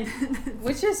 And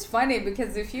which is funny,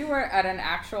 because if you were at an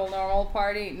actual normal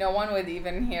party, no one would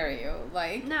even hear you.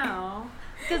 Like, no,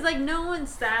 because like no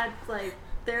one's that like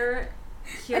they're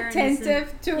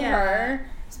attentive to her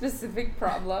specific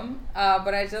problem.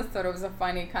 But I just thought it was a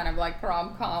funny kind of like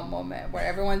rom-com moment where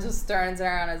everyone just turns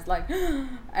around and is like,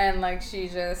 and like she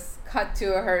just cut to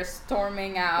her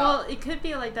storming out. Well, it could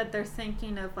be like that they're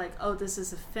thinking of like, oh, this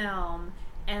is a film,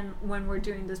 and when we're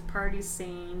doing this party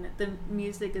scene, the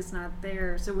music is not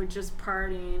there, so we're just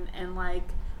partying and like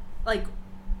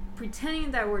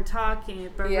pretending that we're talking,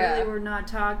 but really we're not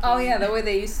talking. Oh yeah, the way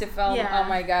they used to film. Oh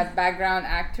my God, background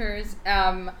actors.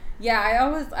 I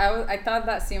thought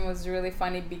that scene was really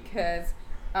funny because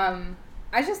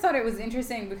I just thought it was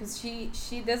interesting because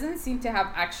she doesn't seem to have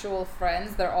actual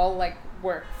friends. They're all like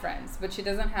work friends, but she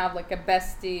doesn't have like a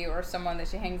bestie or someone that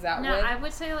she hangs out with. No, I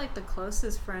would say like the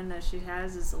closest friend that she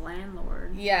has is the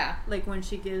landlord. Yeah. Like when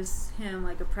she gives him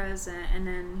like a present, and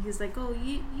then he's like, oh,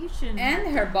 you shouldn't.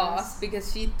 And her boss,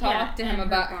 because she talked to him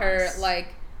about her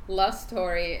like love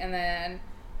story, and then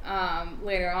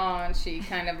later on she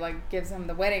kind of like gives him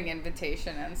the wedding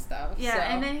invitation and stuff. Yeah, so.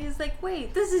 And then he's like,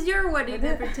 wait, this is your wedding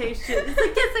invitation. It's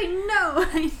like, yes, I know.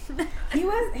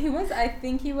 He was I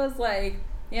think he was like,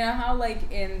 you know how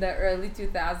like in the early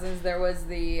 2000s there was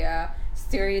the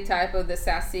stereotype of the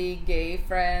sassy gay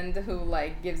friend who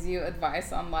like gives you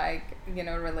advice on like, you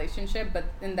know, relationship, but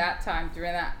in that time,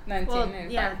 during that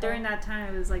 1995, during that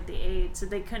time it was like the AIDS, so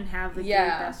they couldn't have the gay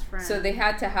best friend, so they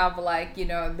had to have like, you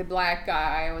know, the black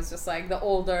guy was just like the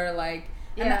older like,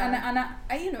 and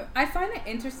I you know, I find it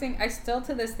interesting. I still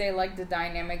to this day like the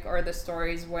dynamic or the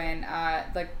stories when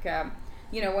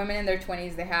you know, women in their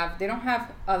 20s, they don't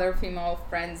have other female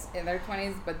friends in their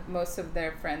 20s, but most of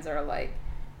their friends are like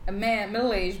a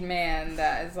middle-aged man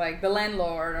that is like the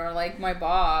landlord, or like my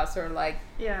boss, or like,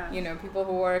 you know, people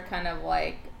who are kind of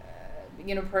like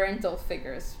you know, parental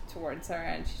figures towards her,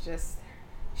 and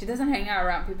she doesn't hang out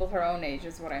around people her own age,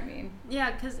 is what I mean.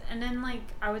 Yeah, and then like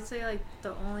I would say like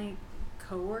the only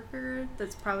coworker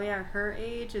that's probably at her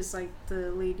age is like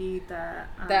the lady that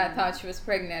thought she was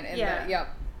pregnant in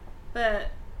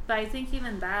But I think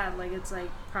even that, like, it's like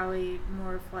probably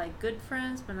more of like good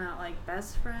friends, but not like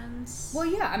best friends. Well,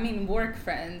 yeah, I mean work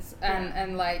friends,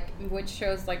 and like, which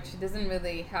shows like she doesn't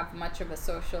really have much of a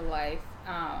social life.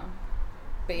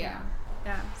 But yeah.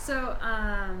 So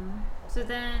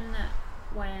then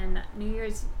when New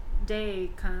Year's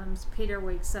Day comes, Peter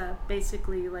wakes up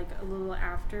basically like a little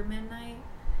after midnight,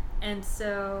 and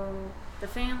so the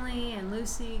family and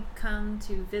Lucy come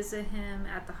to visit him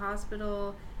at the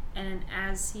hospital. And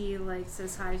as he like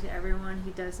says hi to everyone,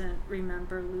 he doesn't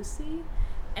remember Lucy,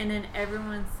 and then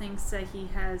everyone thinks that he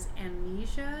has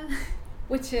amnesia,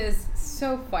 which is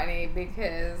so funny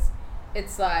because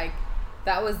it's like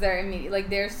that was their immediate, like,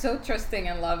 they're so trusting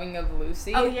and loving of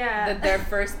Lucy. Oh, yeah. That their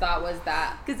first thought was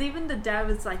that. Because even the dad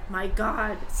was like, my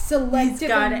God, Selective he's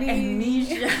got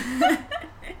amnesia.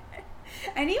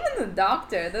 And even the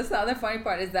doctor, that's the other funny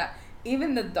part, is that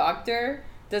even the doctor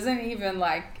doesn't even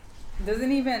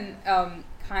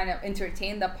kind of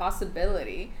entertain the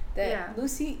possibility that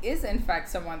Lucy is in fact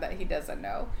someone that he doesn't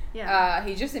know. Yeah.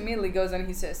 He just immediately goes and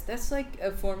he says, that's like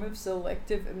a form of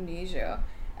selective amnesia.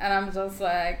 And I'm just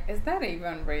like, is that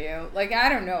even real? Like, I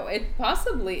don't know. It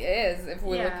possibly is if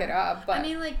we look it up. But I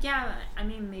mean, like,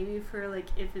 maybe for, like,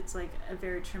 if it's, like, a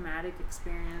very traumatic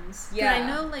experience. Yeah. I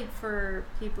know, like, for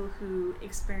people who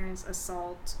experience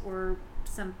assault or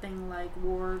something like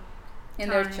war in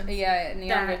their in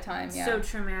younger time, so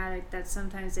traumatic that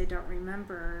sometimes they don't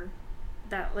remember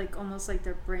that, like, almost like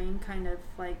their brain kind of,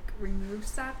 like,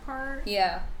 removes that part.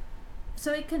 Yeah.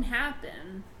 So it can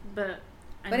happen, but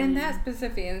I mean, in that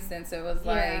specific instance, it was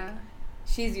like,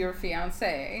 she's your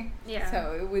fiance. Yeah.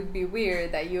 So it would be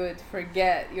weird that you would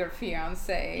forget your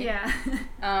fiance. Yeah.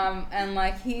 And,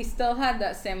 like, he still had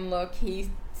that same look.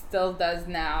 He still does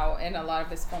now in a lot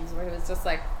of his films, where he was just,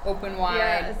 like, open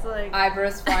wide, it's like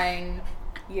eyebrows flying,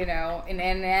 in an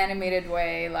animated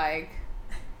way, like.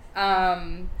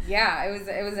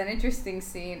 It was an interesting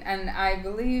scene, and I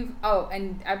believe. Oh,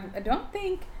 and I don't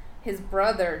think his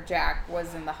brother Jack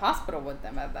was in the hospital with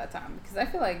them at that time, because I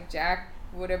feel like Jack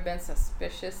would have been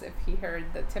suspicious if he heard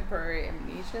the temporary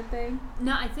amnesia thing.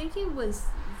 No, I think he was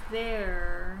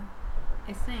there.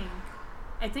 I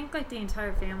think like the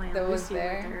entire family and Lucy were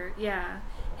there. Yeah,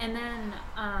 and then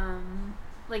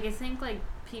like I think like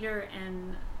Peter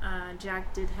and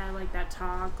Jack did have like that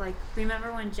talk. Like,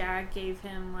 remember when Jack gave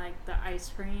him like the ice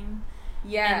cream?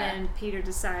 Yeah. And then Peter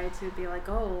decided to be like,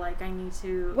 oh, like, I need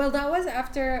to... Well, that was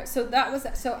after... So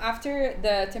after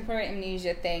the temporary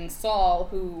amnesia thing, Saul,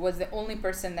 who was the only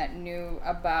person that knew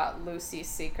about Lucy's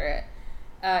secret,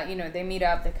 they meet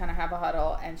up, they kind of have a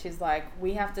huddle, and she's like,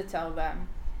 we have to tell them.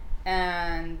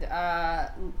 And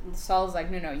Saul's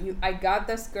like, no, I got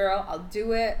this girl, I'll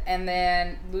do it. And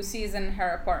then Lucy's in her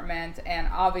apartment, and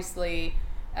obviously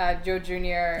Joe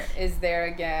Jr. is there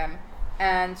again.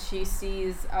 And she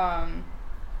sees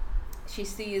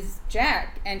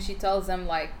Jack, and she tells him,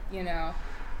 like,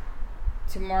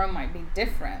 tomorrow might be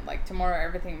different. Like, tomorrow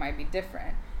everything might be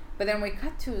different. But then we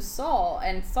cut to Saul,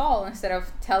 and Saul, instead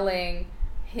of telling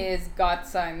his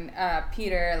godson,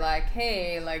 Peter, like,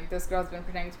 hey, like, this girl's been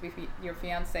pretending to be your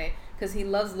fiance, because he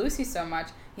loves Lucy so much,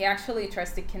 he actually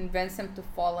tries to convince him to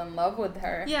fall in love with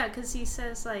her. Yeah, because he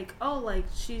says, like, oh, like,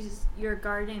 she's your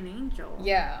guardian angel.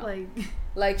 Yeah.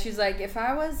 Like, she's like, if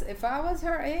I was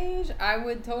her age, I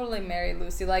would totally marry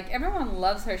Lucy. Like, everyone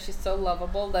loves her. She's so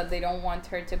lovable that they don't want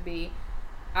her to be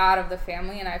out of the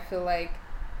family. And I feel like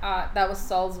that was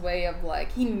Saul's way of,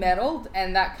 like, he meddled,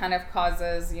 and that kind of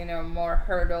causes, more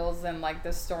hurdles in, like,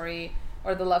 the story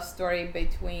or the love story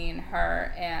between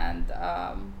her and,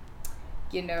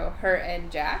 her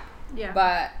and Jack. Yeah.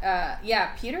 But,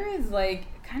 Peter is,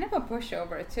 like, kind of a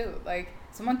pushover, too. Like,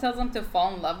 someone tells him to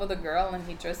fall in love with a girl, and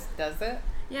he just does it.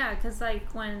 Yeah, because,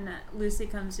 like, when Lucy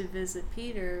comes to visit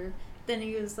Peter, then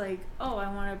he was like, oh,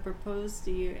 I want to propose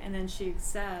to you. And then she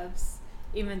accepts,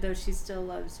 even though she still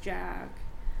loves Jack.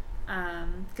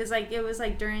 Because, like, it was,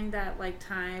 like, during that, like,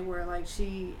 time where, like,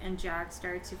 she and Jack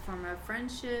started to form a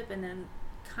friendship, and then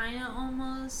kind of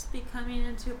almost becoming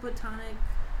into platonic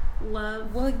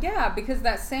love. Well, yeah, because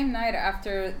that same night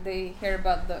after they hear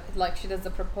about she does the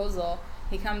proposal,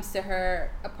 he comes to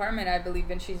her apartment, I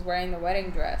believe, and she's wearing the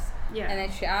wedding dress. Yeah. And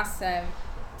then she asks him,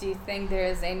 do you think there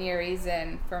is any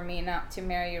reason for me not to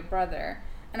marry your brother?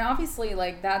 And obviously,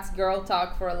 like, that's girl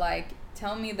talk for, like,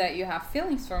 tell me that you have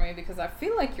feelings for me, because I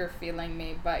feel like you're feeling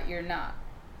me, but you're not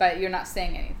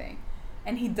saying anything.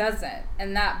 And he doesn't,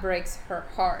 and that breaks her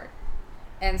heart.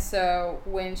 And so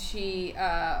when she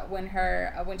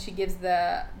gives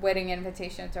the wedding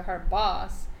invitation to her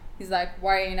boss, he's like,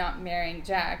 why are you not marrying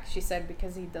Jack? She said,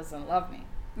 because he doesn't love me.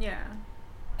 Yeah.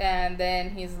 And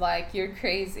then he's like, you're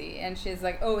crazy. And she's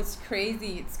like, oh, it's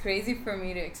crazy. It's crazy for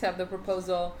me to accept the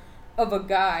proposal of a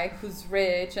guy who's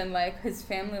rich and, like, his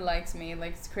family likes me.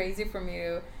 Like, it's crazy for me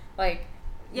to, like,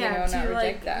 not reject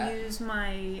like, that. Use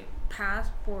my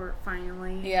passport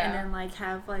finally, and then, like,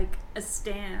 have, like, a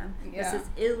stamp that says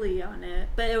Italy on it.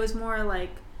 But it was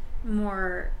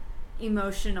more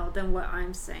emotional than what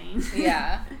I'm saying.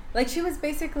 Yeah. Like, she was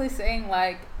basically saying,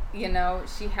 like,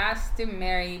 she has to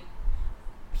marry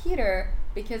Peter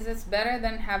because it's better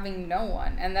than having no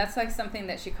one. And that's, like, something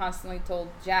that she constantly told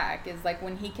Jack, is, like,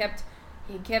 when he kept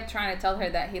he kept trying to tell her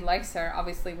that he likes her,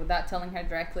 obviously without telling her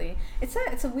directly. It's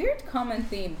a weird common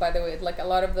theme, by the way, like a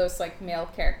lot of those like male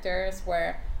characters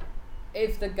where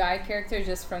if the guy character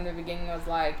just from the beginning was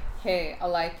like, hey, I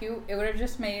like you, it would have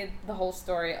just made the whole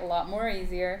story a lot more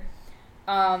easier.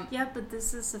 Yeah, but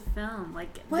this is a film.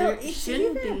 Like, well, there it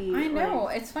shouldn't be. I know,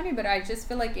 like, it's funny, but I just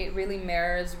feel like it really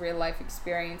mirrors real life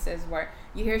experiences where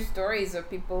you hear stories of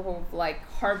people who've like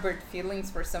harbored feelings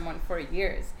for someone for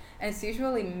years. And it's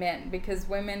usually men, because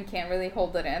women can't really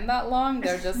hold it in that long.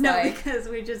 They're just no, like, because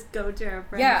we just go to our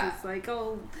friends. Yeah. It's like,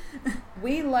 oh,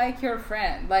 we like your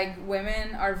friend. Like,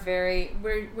 women are very,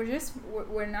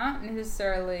 we're not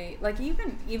necessarily, like,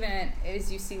 even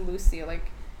as you see Lucy,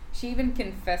 like, she even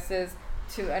confesses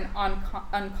to an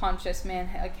unconscious man,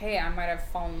 like, hey, I might have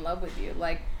fallen in love with you.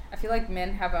 Like, I feel like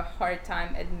men have a hard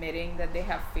time admitting that they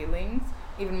have feelings,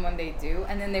 even when they do,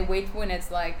 and then they wait when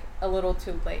it's like a little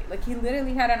too late. Like, he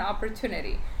literally had an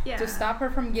opportunity to stop her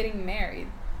from getting married,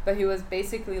 but he was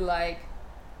basically like,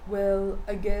 well,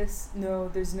 I guess no,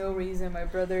 there's no reason, my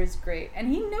brother is great. And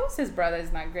he knows his brother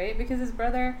is not great because his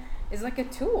brother is like a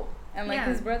tool, and like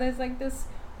his brother is like this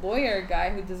lawyer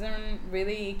guy who doesn't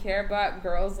really care about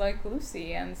girls like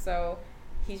Lucy. And so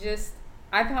he just,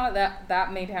 I thought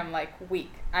that made him like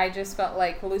weak. I just felt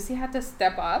like Lucy had to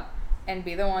step up and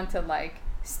be the one to like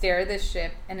steer the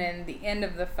ship, and in the end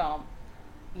of the film,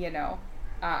 you know,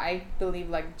 I believe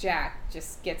like Jack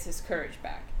just gets his courage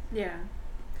back.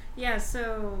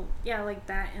 So like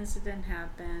that incident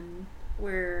happened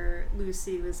where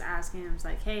Lucy was asking him,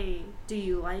 like, hey, do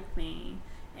you like me?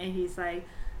 And he's like,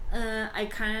 I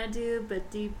kind of do, but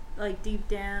deep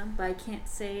down, but I can't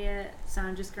say it, so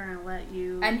I'm just gonna let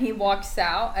you. And he walks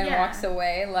out and walks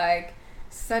away like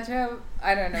such a,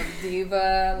 I don't know,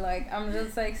 diva. Like, I'm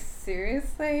just like,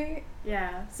 seriously?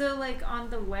 Yeah. So like on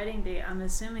the wedding day, I'm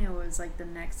assuming it was like the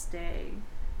next day.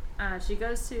 She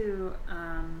goes to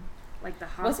like the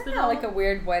hospital. Wasn't that like a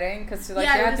weird wedding? Because like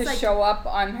Yeah, she it had was, to like, show up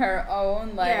on her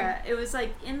own. Like, yeah, it was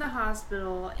like in the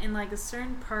hospital, in like a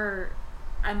certain part.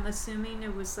 I'm assuming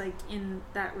it was like in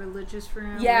that religious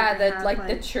room. yeah, where they the have, like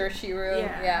the churchy room.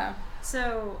 Yeah.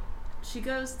 So she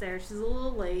goes there. She's a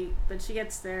little late, but she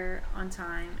gets there on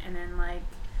time, and then like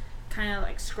kind of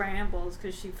like scrambles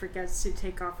because she forgets to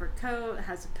take off her coat,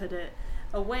 has to put it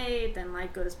away, then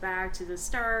like goes back to the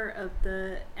start of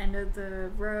the end of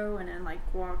the row, and then like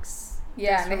walks.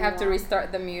 Yeah, and they have to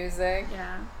restart the music.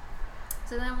 Yeah.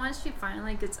 So then once she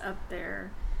finally gets up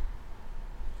there,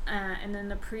 and then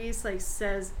the priest like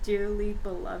says, "Dearly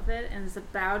beloved," and is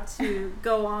about to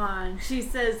go on, she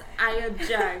says, "I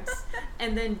object,"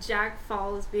 and then Jack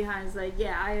follows behind, is like,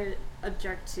 "Yeah, I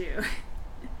object too."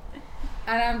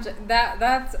 And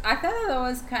that's I thought that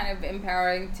was kind of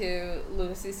empowering to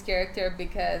Lucy's character,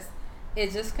 because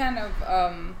it just kind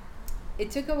of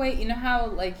it took away, you know how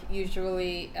like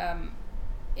usually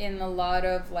in a lot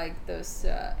of like those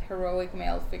heroic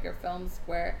male figure films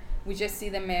where we just see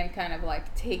the man kind of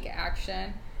like take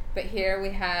action, but here we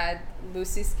had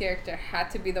Lucy's character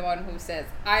had to be the one who says,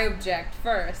 "I object"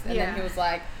 first, and then he was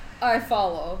like, "I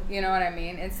follow," you know what I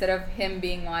mean, instead of him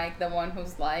being like the one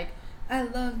who's like, "I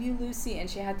love you, Lucy," and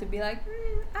she had to be like,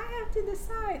 "I have to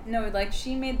decide." No, like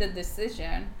she made the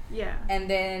decision. Yeah. And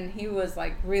then he was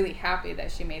like really happy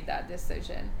that she made that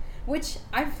decision, which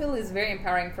I feel is very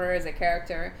empowering for her as a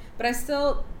character. But I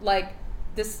still like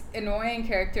this annoying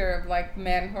character of like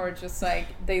men who are just like,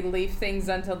 they leave things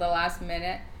until the last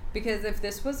minute, because if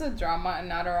this was a drama and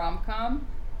not a rom-com,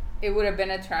 it would have been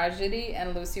a tragedy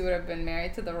and Lucy would have been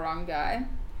married to the wrong guy.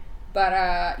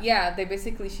 But yeah,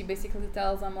 she basically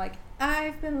tells them like,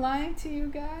 "I've been lying to you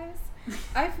guys.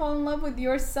 I fall in love with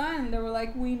your son." They were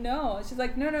like, "We know." She's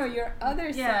like, no, your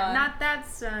other son. Yeah, not that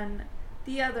son,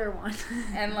 the other one.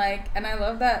 And like, and I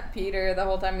love that Peter the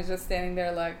whole time is just standing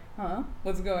there like, huh?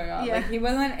 What's going on? Yeah. Like, he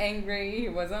wasn't angry, he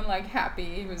wasn't like happy,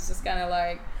 he was just kind of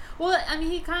like... Well, I mean,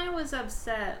 he kind of was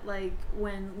upset like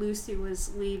when Lucy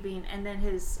was leaving, and then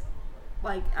his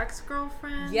like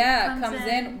ex-girlfriend comes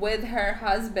in with her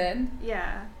husband.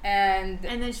 Yeah. And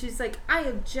then she's like, "I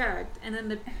object," and then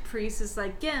the priest is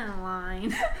like, "Get in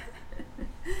line."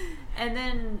 And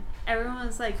then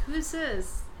everyone's like, "Who's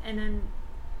this?" And then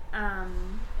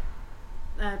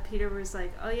Peter was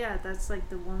like, "Oh yeah, that's like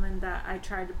the woman that I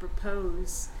tried to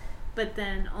propose," but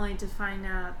then only to find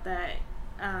out that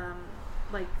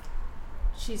like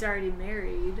she's already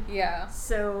married. Yeah.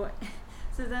 So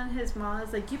then his mom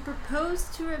was like, "You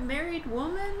proposed to a married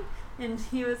woman?" And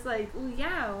he was like, "Well,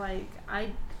 yeah, like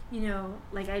I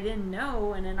didn't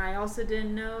know, and then I also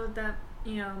didn't know that,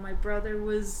 my brother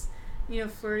was,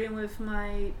 flirting with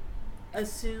my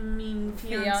assuming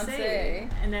Fiance.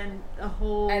 and then a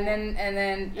whole And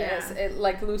then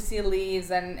like Lucy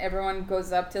leaves and everyone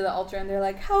goes up to the altar and they're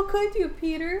like, "How could you,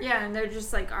 Peter?" Yeah, and they're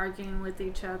just like arguing with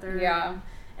each other. Yeah.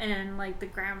 And like the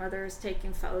grandmother is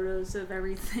taking photos of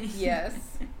everything. Yes.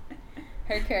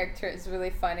 Her character is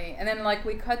really funny. And then like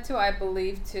we cut to, I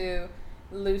believe, to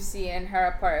Lucy in her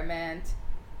apartment,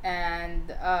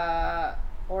 and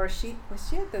or was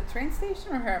she at the train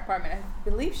station or her apartment? I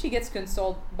believe she gets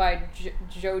consoled by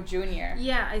Joe Jr.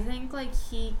 Yeah, I think like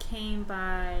he came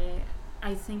by.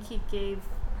 I think he gave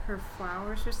her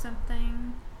flowers or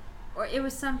something, or it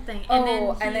was something.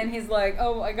 And then he's like,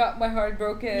 "Oh, I got my heart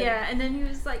broken." Yeah, and then he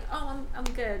was like, "Oh, I'm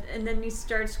good," and then he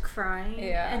starts crying.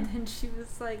 Yeah. And then she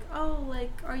was like, "Oh,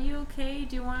 like, are you okay?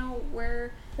 Do you want to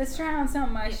wear? Let's try on some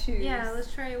of my shoes." Yeah,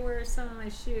 let's try to wear some of my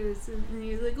shoes." And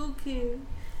he's like, "Okay."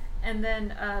 And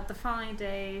then the following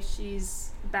day,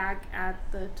 she's back at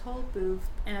the toll booth,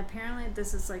 and apparently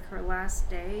this is like her last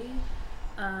day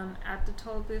at the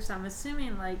toll booth. So I'm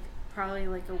assuming like probably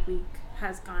like a week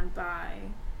has gone by.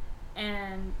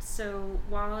 And so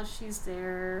while she's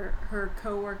there, her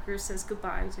coworker says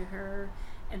goodbye to her,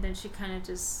 and then she kind of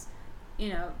just,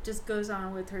 just goes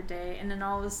on with her day. And then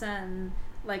all of a sudden,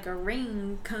 like a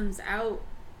ring comes out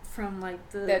from like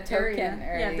the token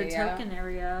area. Yeah, the token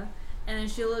area. And then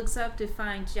she looks up to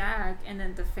find Jack, and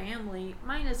then the family,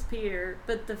 minus Peter,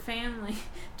 but the family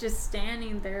just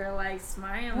standing there like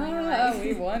smiling. Like,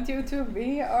 we want you to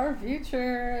be our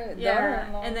future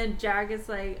daughter-in-law. And then Jack is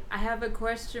like, "I have a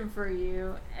question for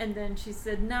you." And then she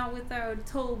said, "Not without a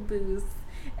toll booth."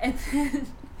 And then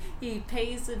he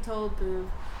pays the toll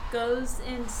booth, goes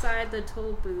inside the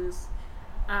toll booth,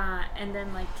 and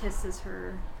then like kisses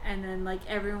her. And then like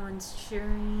everyone's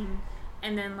cheering.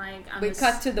 And then like we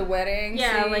cut to the wedding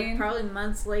scene. Like probably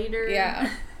months later. Yeah.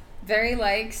 Very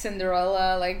like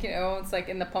Cinderella, like, it's like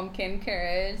in the pumpkin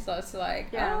carriage, so it's like,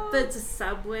 yeah, but it's a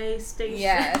subway station.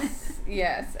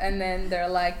 Yes. And then they're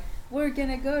like, "We're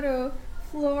gonna go to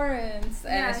Florence,"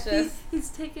 and it's just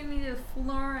he's taking me to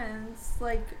Florence,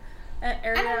 like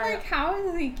area. And I'm like, how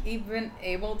is he even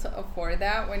able to afford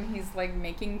that when he's like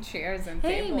making chairs and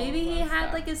tables? Hey, maybe he had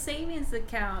stuff? like a savings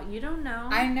account. You don't know.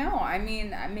 I know. I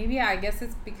mean, maybe I guess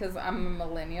it's because I'm a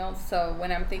millennial. So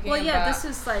when I'm thinking about this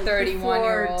is like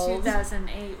 31-year-olds,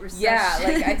 2008 recession. Yeah,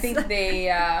 like I think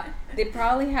they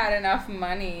probably had enough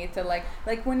money to like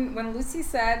when Lucy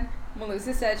said.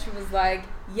 Melissa said, she was like,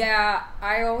 "Yeah,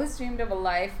 I always dreamed of a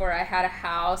life where I had a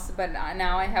house, but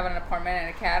now I have an apartment and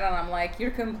a cat." And I'm like,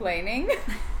 "You're complaining?"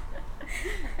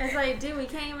 It's like, dude, we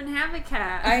can't even have a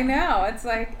cat. I know. It's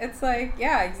like,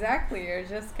 yeah, exactly. You're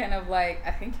just kind of like,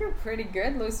 I think you're pretty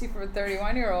good, Lucy, for a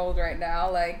 31-year-old right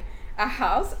now. Like, a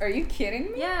house? Are you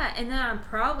kidding me? Yeah, and then I'm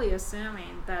probably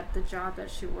assuming that the job that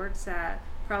she works at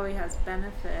probably has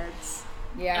benefits.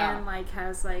 Yeah. And like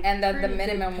has like, and that the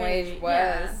minimum wage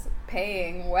was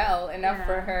paying well enough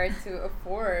for her to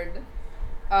afford.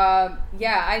 I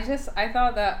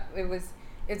thought that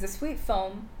it's a sweet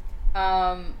film.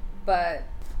 But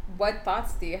what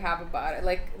thoughts do you have about it?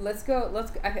 Like,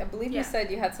 I believe you said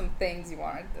you had some things you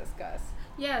wanted to discuss.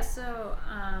 Yeah, so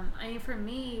I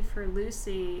mean, for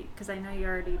Lucy, because I know you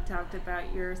already talked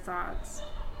about your thoughts.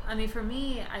 I mean, for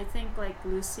me, I think like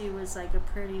Lucy was like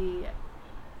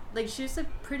she was a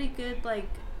pretty good like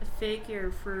figure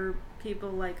for people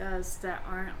like us that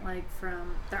aren't like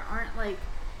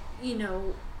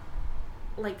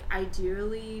like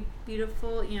ideally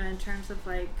beautiful, in terms of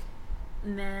like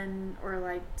men or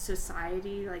like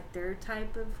society, like their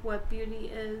type of what beauty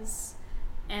is.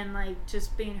 And like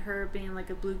just being like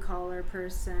a blue collar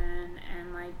person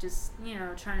and like just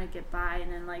trying to get by,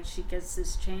 and then like she gets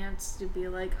this chance to be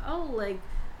like, oh, like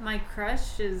my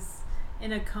crush is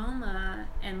in a coma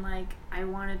and like I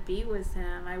want to be with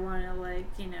him, I want to like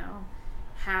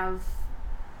have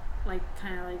like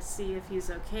kind of like see if he's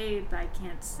okay, but I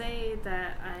can't say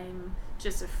that I'm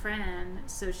just a friend.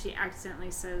 So she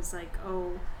accidentally says like,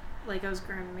 oh, like I was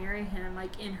going to marry him,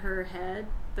 like in her head,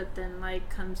 but then like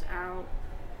comes out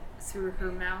through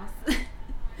her mouth.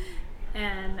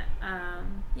 And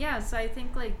so I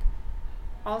think like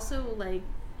also like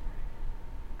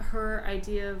her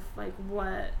idea of like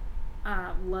what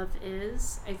love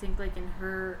is, I think like in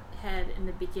her head in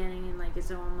the beginning, and like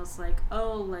it's almost like,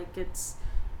 oh, like it's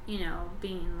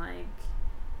being like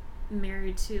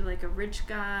married to like a rich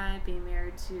guy, being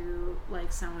married to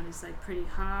like someone who's like pretty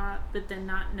hot, but then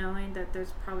not knowing that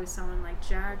there's probably someone like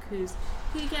Jack who's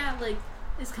like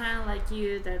is kind of like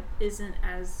you, that isn't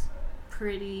as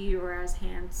pretty or as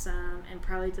handsome, and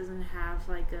probably doesn't have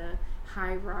like a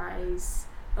high-rise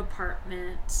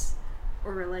apartment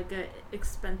or like a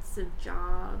expensive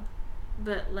job,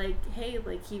 but like, hey,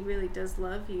 like he really does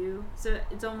love you. So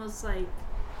it's almost like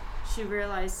she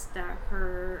realized that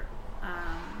her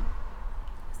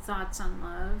thoughts on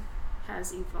love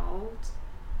has evolved,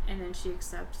 and then she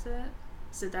accepts it.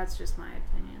 So that's just my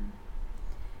opinion.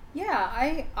 Yeah,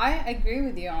 I agree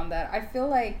with you on that. I feel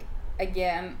like,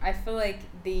 again, I feel like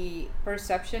the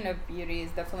perception of beauty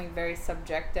is definitely very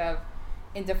subjective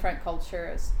in different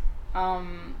cultures.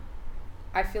 Um,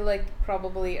 I feel like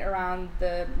probably around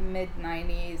the mid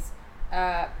 90s,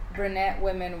 brunette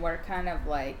women were kind of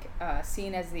like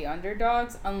seen as the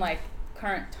underdogs, unlike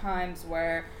current times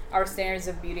where our standards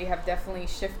of beauty have definitely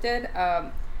shifted.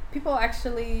 People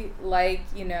actually like,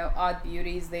 odd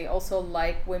beauties. They also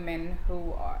like women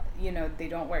who are, they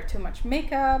don't wear too much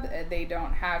makeup, they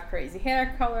don't have crazy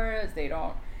hair colors, they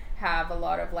don't have a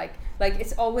lot of like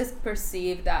it's always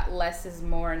perceived that less is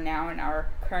more now in our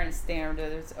current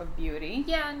standards of beauty.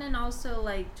 Yeah, and then also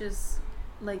like just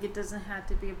like it doesn't have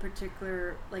to be a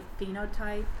particular like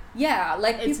phenotype. Yeah,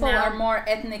 like It's people now- are more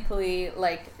ethnically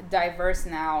like diverse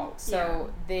now, so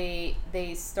Yeah.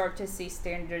 they start to see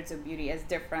standards of beauty as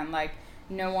different. Like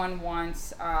no one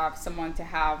wants someone to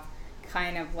have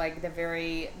kind of like the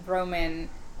very Roman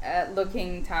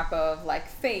looking type of like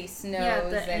face, nose, Yeah,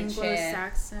 the and chin.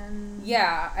 Anglo-Saxon.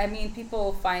 Yeah, I mean,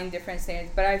 people find different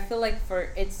standards, but I feel like for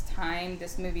its time,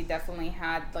 this movie definitely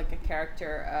had like a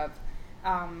character of,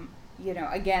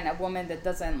 again, a woman that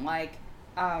doesn't like,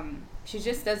 she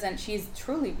just doesn't, she's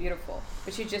truly beautiful,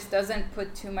 but she just doesn't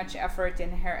put too much effort in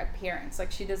her appearance.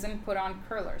 Like, she doesn't put on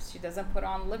curlers, she doesn't put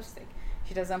on lipstick,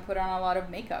 she doesn't put on a lot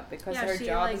of makeup because Yeah, her she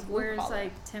job like is blue wears collar.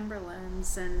 like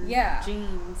Timberlands and Yeah.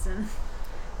 jeans and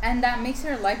And that makes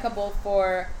her likable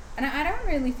for, and I don't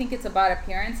really think it's about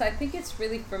appearance. I think it's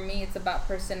really, for me, it's about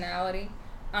personality.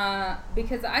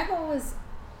 Because I've always,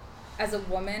 as a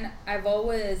woman, I've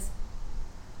always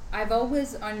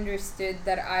understood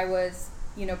that I was,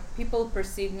 people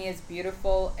perceive me as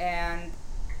beautiful,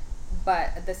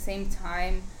 but at the same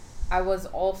time, I was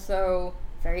also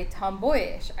very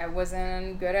tomboyish. I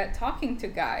wasn't good at talking to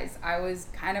guys. I was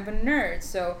kind of a nerd.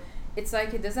 So it's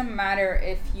like, it doesn't matter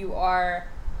if you are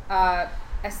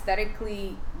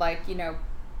aesthetically like,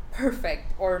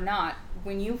 perfect or not.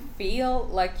 When you feel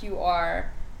like you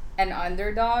are an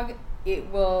underdog, it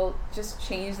will just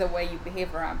change the way you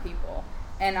behave around people.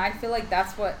 And I feel like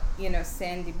that's what,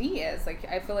 Sandy B is. Like,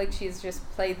 I feel like she's just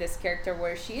played this character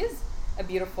where she is a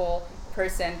beautiful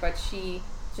person, but she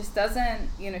just doesn't,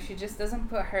 she just doesn't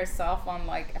put herself on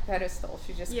like a pedestal.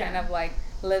 She just kind of like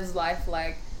lives life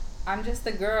like, I'm just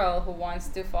a girl who wants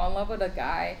to fall in love with a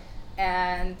guy.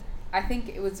 And I think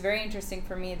it was very interesting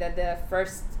for me that the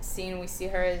first scene we see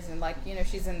her is in like,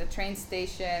 she's in the train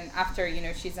station after,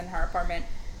 she's in her apartment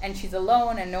and she's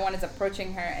alone and no one is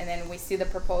approaching her. And then we see the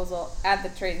proposal at the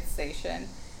train station.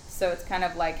 So it's kind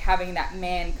of like having that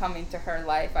man come into her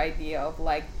life idea of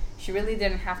like, she really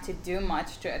didn't have to do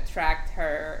much to attract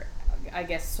her, I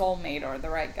guess, soulmate or the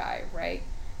right guy, right?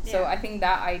 Yeah. So I think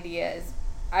that idea is,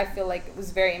 I feel like it was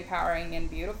very empowering and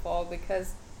beautiful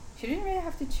because she didn't really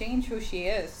have to change who she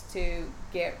is to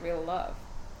get real love.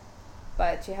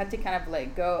 But she had to kind of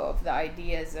let go of the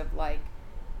ideas of like,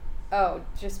 oh,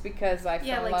 just because I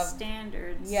fell in love.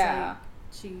 Standards. Yeah. Like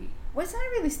she. Well, it's not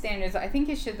really standards. I think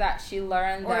it's just that she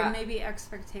learned or that. Or maybe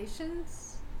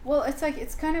expectations. Well, it's like,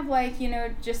 it's kind of like,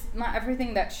 just not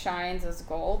everything that shines is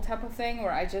gold type of thing,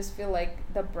 where I just feel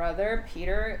like the brother,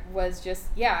 Peter, was just,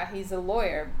 yeah, he's a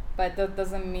lawyer, but that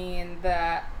doesn't mean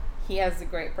that he has a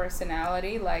great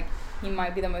personality. Like, he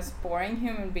might be the most boring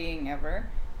human being ever.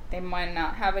 They might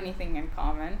not have anything in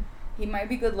common. He might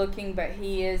be good looking, but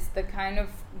he is the kind of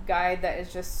guy that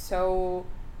is just so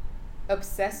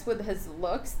obsessed with his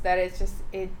looks that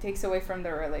it takes away from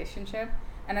the relationship.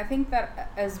 And I think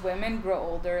that as women grow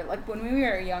older, like when we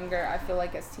were younger, I feel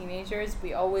like as teenagers,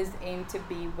 we always aim to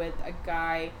be with a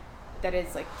guy that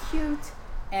is like cute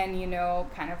and,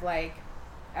 kind of like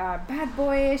bad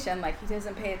boyish, and like he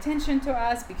doesn't pay attention to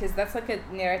us, because that's like a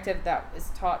narrative that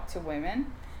is taught to women.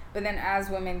 But then as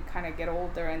women kind of get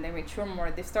older and they mature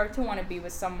more, they start to want to be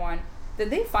with someone that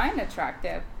they find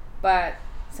attractive, but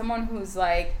someone who's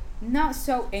like not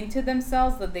so into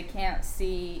themselves that they can't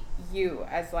see you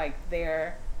as like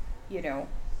their,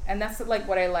 and that's like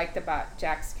what I liked about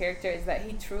Jack's character, is that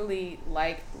he truly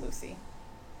liked Lucy.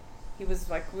 He was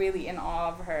like really in awe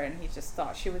of her, and he just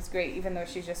thought she was great, even though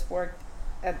she just worked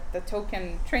at the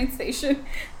token train station.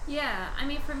 Yeah, I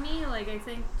mean, for me, like, I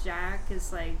think Jack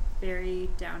is like very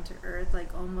down to earth,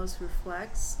 like almost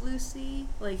reflects Lucy.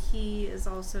 Like, he is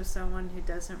also someone who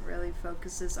doesn't really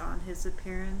focuses on his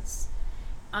appearance.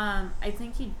 I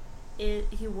think he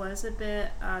he was a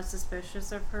bit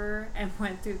suspicious of her and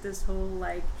went through this whole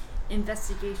like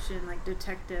investigation, like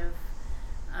detective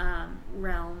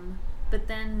realm. But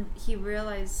then he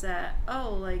realized that,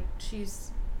 oh, like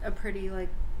she's a pretty like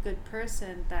good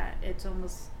person, that it's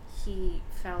almost he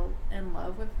fell in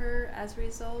love with her as a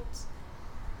result.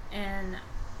 And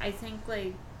I think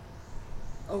like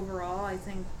overall, I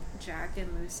think Jack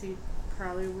and Lucy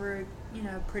probably were, you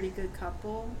know, a pretty good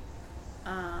couple.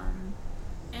 Um,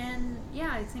 and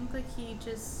yeah, I think like he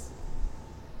just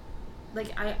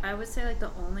like I would say like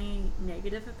the only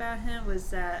negative about him was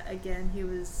that again he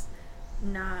was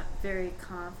not very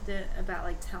confident about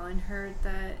like telling her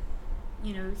that,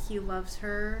 you know, he loves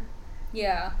her.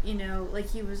 Yeah. You know,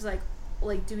 like he was like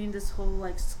doing this whole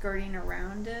like skirting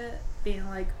around it, being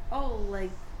like, oh, like,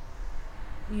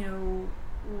 you know,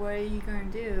 what are you gonna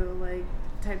do, like,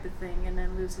 type of thing. And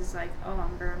then Lucy's like, oh,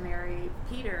 I'm gonna marry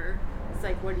Peter. It's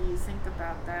like, what do you think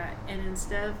about that? And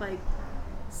instead of like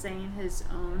saying his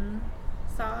own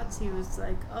thoughts, he was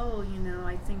like, oh, you know,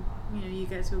 I think, you know, you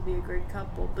guys will be a great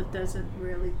couple, but doesn't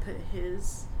really put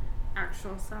his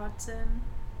actual thoughts in.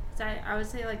 So I would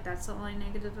say like that's the only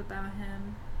negative about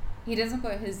him. He doesn't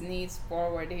put his needs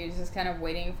forward. He's just kind of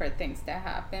waiting for things to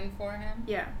happen for him.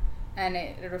 Yeah. And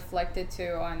it reflected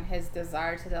too on his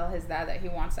desire to tell his dad that he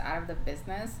wants out of the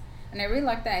business. And I really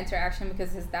like that interaction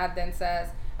because his dad then says,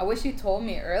 I wish you told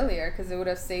me earlier because it would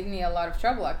have saved me a lot of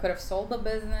trouble. I could have sold the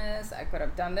business, I could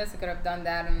have done this, I could have done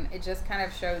that. And it just kind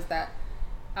of shows that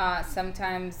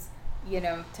sometimes, you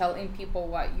know, telling people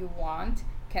what you want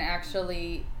can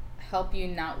actually help you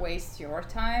not waste your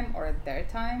time or their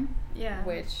time. Yeah.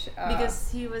 Which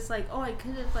because he was like, oh, I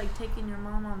could have like taken your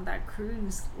mom on that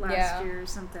cruise last year or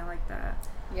something like that.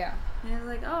 Yeah. And he was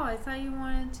like, oh, I thought you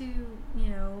wanted to, you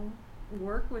know,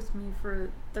 work with me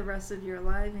for the rest of your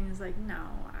life. And he's like, no,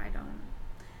 I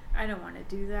don't want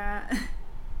to do that.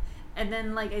 And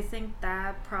then like I think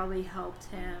that probably helped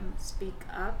him speak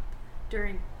up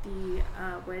during the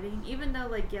wedding, even though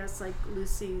like yes, like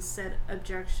Lucy said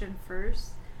objection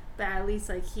first, but at least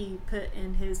like he put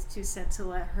in his 2 cents to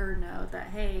let her know that,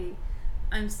 hey,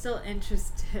 I'm still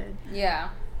interested. Yeah.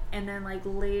 And then like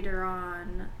later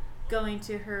on going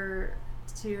to her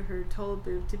toll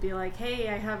booth to be like, hey,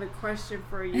 I have a question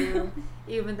for you.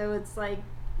 Even though it's like,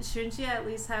 shouldn't you at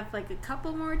least have like a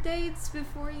couple more dates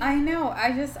before you? I know.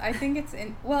 I think it's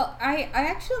in. Well, I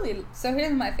actually. So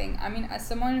here's my thing. I mean, as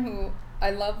someone who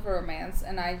I love romance,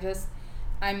 and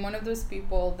I'm one of those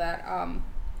people that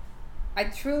I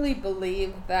truly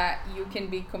believe that you can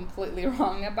be completely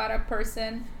wrong about a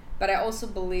person, but I also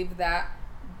believe that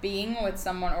being with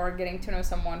someone or getting to know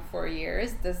someone for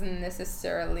years doesn't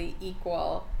necessarily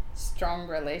equal strong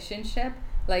relationship.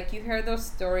 Like you hear those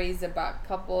stories about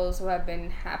couples who have been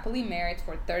happily married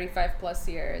for 35 plus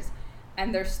years,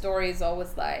 and their story is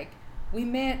always like, we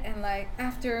met and like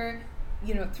after,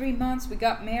 you know, 3 months we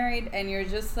got married, and you're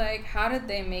just like, how did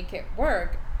they make it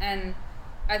work? And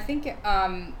I think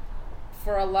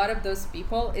for a lot of those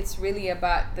people, it's really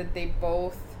about that they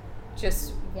both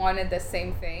just wanted the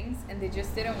same things and they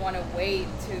just didn't want to wait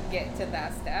to get to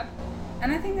that step.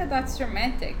 And I think that that's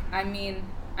romantic. I mean,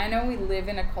 I know we live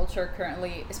in a culture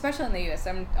currently, especially in the US.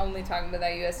 I'm only talking about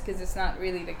the US because it's not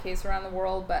really the case around the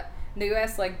world, but in the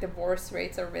US, like, divorce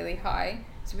rates are really high.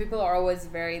 So people are always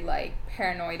very, like,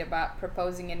 paranoid about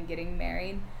proposing and getting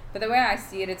married. But the way I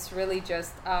see it, it's really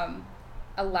just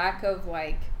a lack of,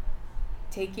 like,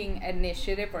 taking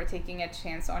initiative or taking a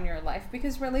chance on your life,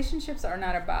 because relationships are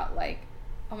not about like,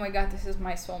 oh my god, this is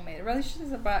my soulmate. Relationships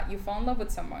is about you fall in love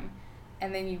with someone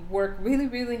and then you work really,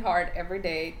 really hard every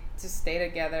day to stay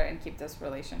together and keep this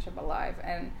relationship alive.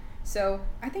 And so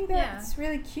I think that it's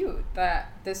really cute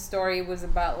that this story was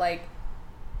about like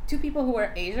 2 people who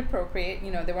were age appropriate.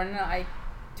 You know, they weren't like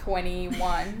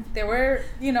 21. They were,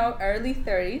 you know, early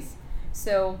 30s.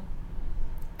 So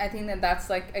I think that that's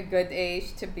like a good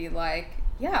age to be like,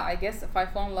 yeah, I guess if I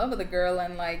fall in love with a girl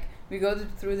and like we go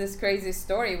through this crazy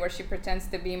story where she pretends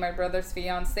to be my brother's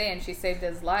fiance and she saved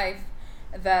his life,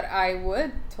 that I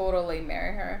would totally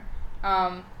marry her.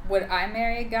 Would I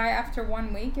marry a guy after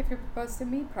 1 week if he proposed to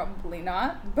me? Probably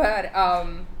not. But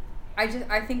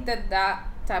I think that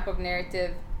type of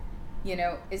narrative, you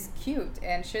know, is cute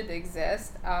and should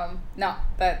exist. Not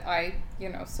that I, you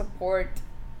know, support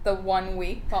the 1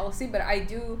 week policy, but I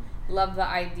do love the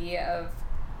idea of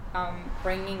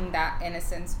bringing that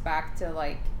innocence back to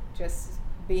like just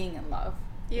being in love,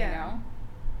 you know,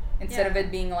 instead of it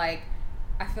being like,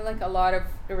 I feel like a lot of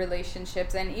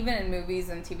relationships, and even in movies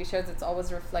and TV shows, it's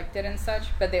always reflected and such,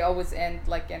 but they always end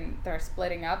like in they're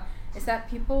splitting up, is that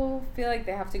people feel like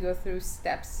they have to go through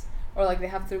steps or like they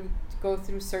have to go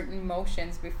through certain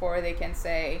emotions before they can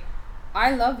say,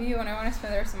 I love you and I want to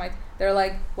spend the rest of my they're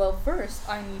like, well, first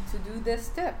I need to do this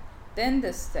step, then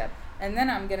this step, and then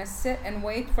I'm gonna sit and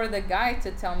wait for the guy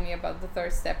to tell me about the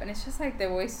third step. And it's just like they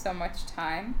waste so much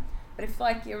time. But if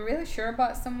like you're really sure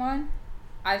about someone,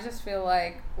 I just feel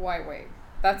like, why wait?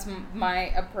 That's my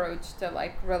approach to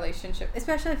like relationship,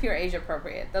 especially if you're age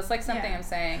appropriate. That's like something I'm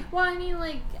saying. Well, I mean,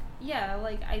 like, yeah,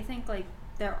 like I think like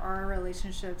there are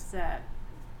relationships that,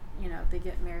 you know, they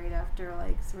get married after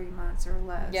like 3 months or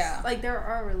less. Yeah. Like there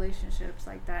are relationships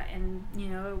like that, and you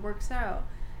know it works out.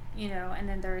 You know, and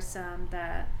then there's some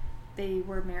that they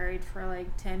were married for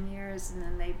like 10 years and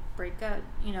then they break up.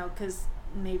 You know, because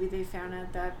maybe they found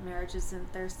out that marriage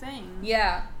isn't their thing.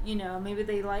 Yeah. You know, maybe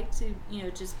they like to, you know,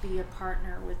 just be a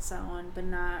partner with someone, but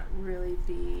not really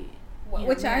be.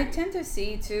 Which married. I tend to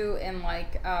see too in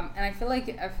like, and I feel like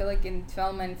in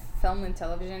film and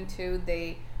television too.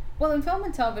 In film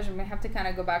and television we have to kind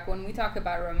of go back when we talk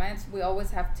about romance. We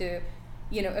always have to,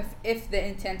 you know, if the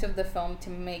intent of the film to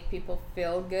make people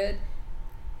feel good,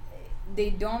 they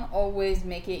don't always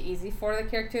make it easy for the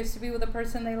characters to be with the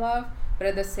person they love. But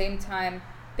at the same time,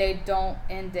 they don't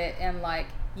end it in like,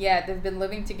 yeah, they've been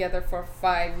living together for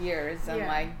 5 years and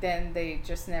like then they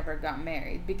just never got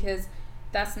married, because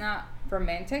that's not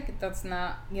romantic. That's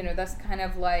not, you know, that's kind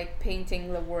of like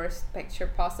painting the worst picture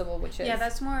possible, which is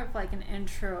that's more of like an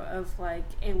intro of like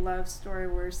a love story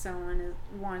where someone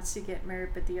wants to get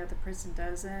married but the other person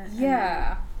doesn't.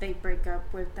 Yeah, and they break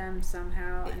up with them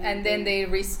somehow, and then they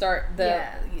restart the.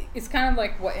 It's kind of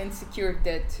like what Insecure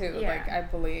did too. Yeah. Like I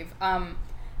believe.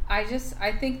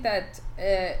 I think that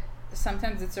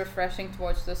sometimes it's refreshing to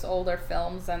watch those older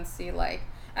films and see like.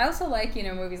 I also like, you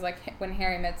know, movies like When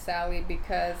Harry Met Sally,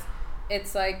 because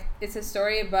it's like it's a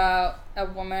story about a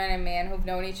woman and a man who've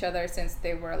known each other since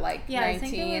they were like 19. I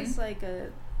think it was like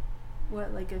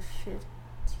a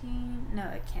 15. No,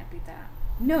 it can't be that.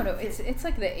 No, it's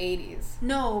like the 80s.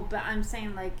 No, but I'm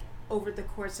saying like over the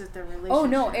course of the relationship. Oh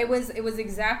no, it was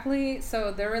exactly,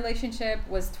 so their relationship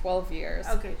was 12 years.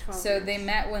 Okay, 12 so years. They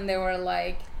met when they were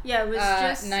like it was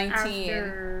just 19.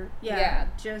 After,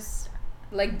 just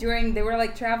like they were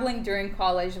like traveling during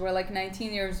college. They were like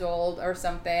 19 years old or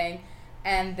something,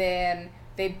 and then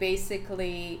they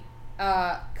basically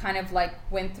kind of like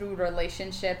went through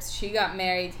relationships. She got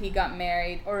married, he got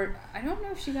married, or I don't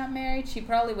know if she got married. She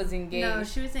probably was engaged. No,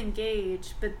 she was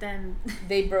engaged, but then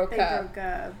they broke up. broke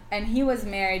up. And he was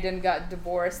married and got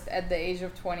divorced at the age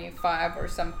of 25 or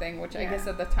something, which I guess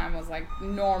at the time was like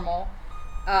normal.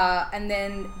 And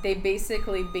then they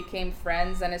basically became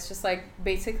friends, and it's just like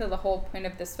basically the whole point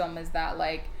of this film is that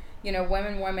like, you know,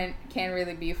 women can't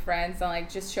really be friends, and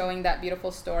like just showing that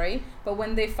beautiful story. But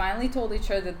when they finally told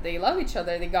each other that they love each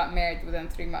other, they got married within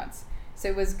 3 months. So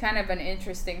it was kind of an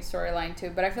interesting storyline too.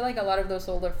 But I feel like a lot of those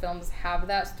older films have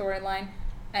that storyline,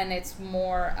 and it's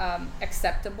more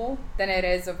acceptable than it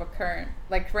is of a current.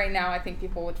 Like right now, I think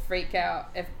people would freak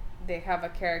out if they have a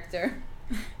character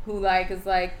who like is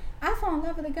like, I fall in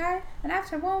love with a guy, and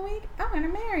after 1 week, I'm gonna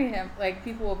marry him. Like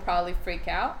people will probably freak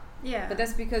out. Yeah. But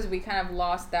that's because we kind of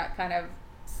lost that kind of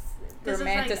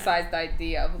romanticized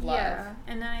idea of love. Yeah,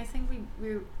 and then I think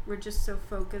we were just so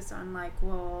focused on like,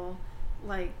 well,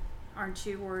 like, aren't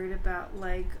you worried about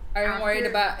like? Are you worried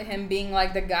about him being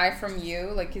like the guy from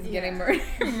You, like he's getting murdered?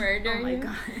 Oh my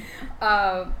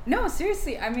god. No,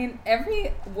 seriously. I mean,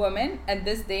 every woman at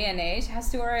this day and age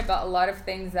has to worry about a lot of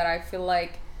things that I feel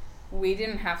like we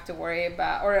didn't have to worry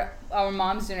about, or our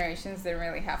mom's generations didn't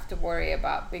really have to worry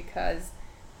about, because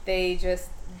they just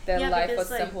life was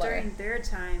like, simpler. During their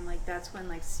time, like that's when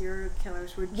like serial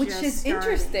killers were which just is starting.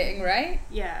 Interesting, right?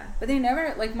 Yeah. But they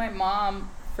never, like my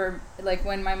mom, for like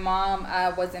when my mom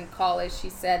was in college, she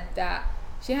said that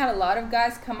she had a lot of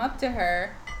guys come up to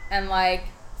her and like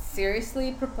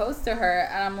seriously propose to her,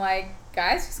 and I'm like,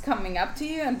 guys just coming up to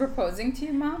you and proposing to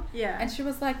you, Mom? Yeah. And she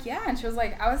was like, yeah. And she was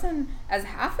like, I wasn't as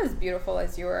half as beautiful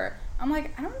as you were. I'm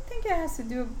like, I don't think it has to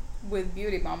do with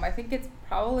beauty, Mom. I think it's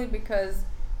probably because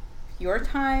your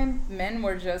time, men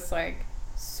were just like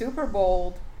super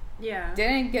bold. Yeah.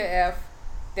 Didn't give F.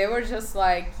 They were just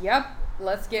like, yep,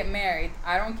 let's get married.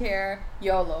 I don't care,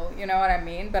 YOLO. You know what I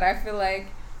mean? But I feel like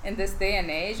in this day and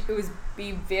age, it would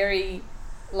be very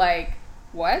like,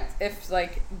 what if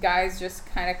like guys just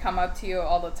kind of come up to you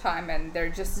all the time and they're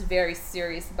just very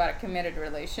serious about a committed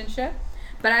relationship?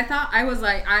 But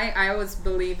I always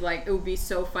believed like it would be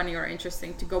so funny or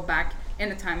interesting to go back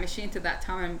in a time machine to that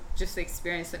time and just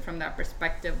experience it from that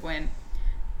perspective, when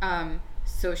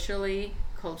socially,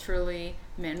 culturally,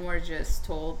 men were just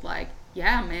told like,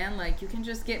 yeah, man, like you can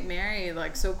just get married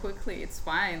like so quickly. It's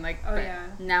fine. Like, Oh but yeah.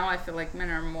 now I feel like men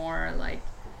are more like,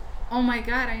 oh my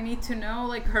god, I need to know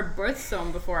like her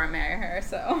birthstone before I marry her.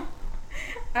 So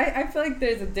I feel like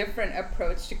there's a different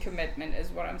approach to commitment, is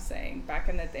what I'm saying, back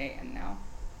in the day and now.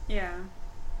 Yeah.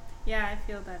 Yeah, I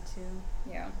feel that too.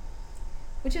 Yeah.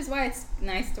 Which is why it's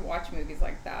nice to watch movies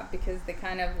like that, because they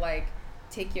kind of like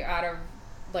take you out of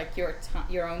like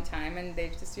your own time, and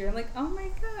you're like, oh my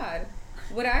god,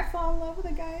 would I fall in love with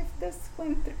a guy if this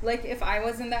went through? Like, if I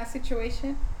was in that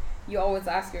situation, you always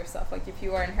ask yourself, like, if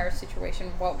you are in her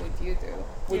situation, what would you do?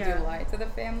 Would Yeah. you lie to the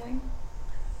family?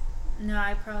 No,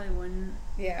 I probably wouldn't.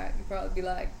 Yeah, you'd probably be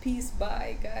like, peace,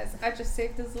 bye, guys, I just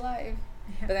saved his life.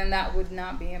 Yeah. But then that would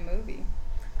not be a movie.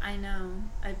 I know.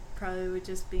 I probably would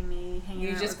just be me hanging You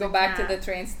out just with go the back cat. to the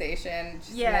train station,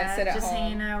 just, and Yeah, then sit at just home.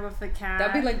 hanging out with the cat.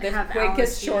 That'd be like the have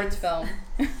quickest short allergies. film.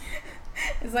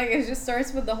 It's like, it just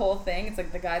starts with the whole thing. It's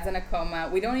like the guy's in a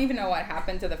coma. We don't even know what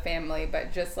happened to the family,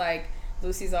 but just like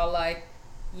Lucy's all like,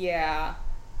 yeah,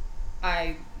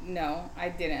 I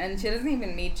didn't. And she doesn't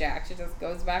even meet Jack. She just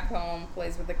goes back home,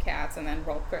 plays with the cats, and then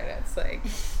roll credits. Like,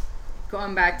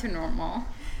 going back to normal.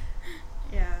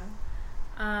 Yeah.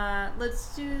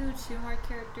 Let's do 2 more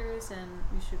characters and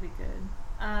we should be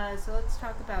good. So let's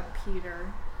talk about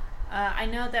Peter. I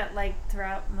know that like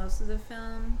throughout most of the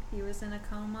film he was in a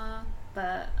coma,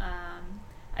 but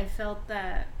I felt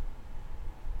that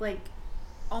like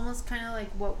almost kind of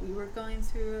like what we were going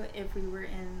through if we were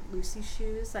in Lucy's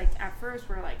shoes. Like at first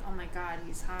we're like, oh my god,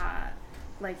 he's hot,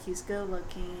 like he's good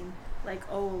looking, like,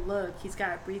 oh look, he's got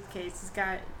a briefcase,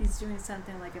 he's doing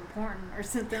something like important or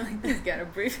something like that. He's got a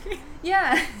briefcase.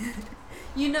 Yeah.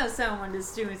 You know someone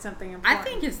is doing something important. I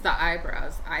think it's the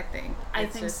eyebrows. I think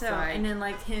so. Like, and then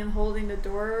like him holding the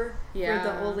door for Yeah.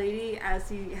 the old lady as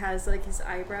he has like his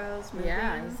eyebrows moving.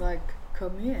 yeah, he's like,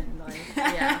 come in. Like,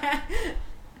 yeah.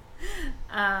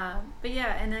 But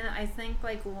yeah, and then I think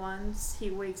like once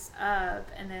he wakes up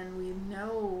and then we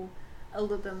know a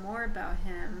little bit more about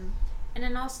him, and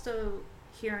then also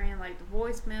hearing like the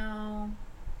voicemail,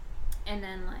 and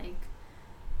then like,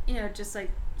 you know, just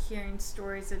like hearing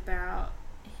stories about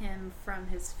him from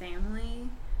his family,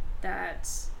 that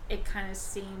it kind of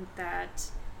seemed that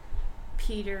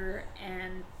Peter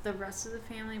and the rest of the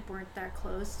family weren't that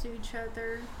close to each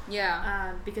other.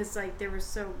 Yeah. Because like they were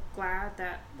so glad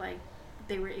that like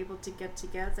they were able to get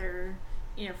together,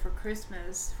 you know, for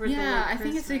Christmas. For Yeah, the I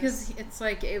think it's because it's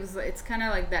like it's kind of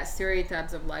like that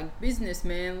stereotypes of like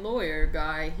businessman, lawyer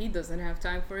guy. He doesn't have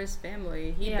time for his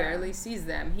family. He Yeah. barely sees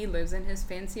them. He lives in his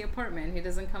fancy apartment. He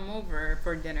doesn't come over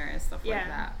for dinner and stuff like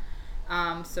Yeah.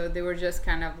 that. So they were just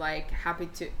kind of like happy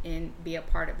to be a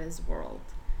part of his world.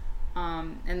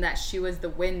 And that she was the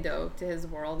window to his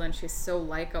world, and she's so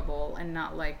likable and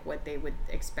not like what they would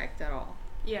expect at all.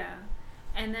 Yeah.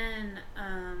 And then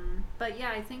but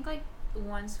yeah, I think like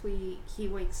once he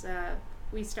wakes up,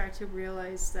 we start to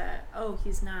realize that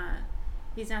he's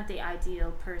not the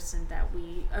ideal person that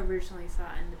we originally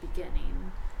thought in the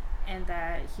beginning, and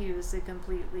that he was a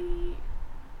completely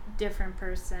different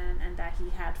person, and that he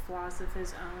had flaws of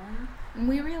his own. And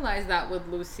we realized that with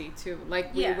Lucy too.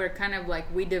 Like we Yeah. were kind of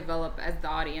like, we develop as the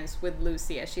audience with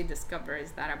Lucy as she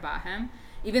discovers that about him.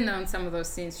 Even though in some of those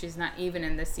scenes she's not even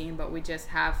in the scene, but we just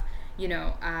have, you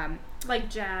know, Like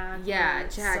Jack. yeah, or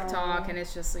Jack Saul. talk, and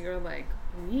it's just, you're like,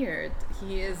 weird.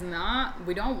 He is not.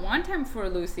 We don't want him for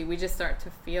Lucy. We just start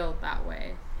to feel that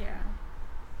way. Yeah.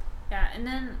 Yeah, and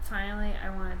then finally I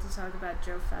wanted to talk about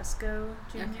Joe Fusco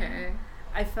Jr. Okay.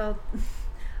 I felt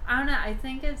I don't know, I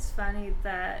think it's funny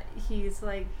that he's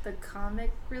like the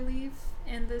comic relief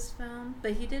in this film,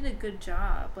 but he did a good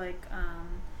job, like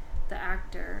the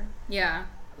actor. Yeah.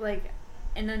 Like,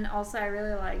 and then also I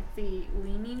really like the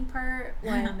leaning part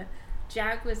when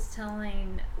Jack was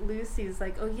telling Lucy's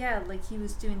like, oh yeah, like he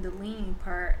was doing the leaning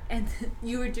part, and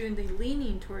you were doing the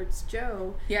leaning towards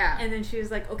Joe. Yeah. And then she was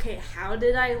like, okay, how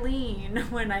did I lean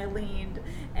when I leaned?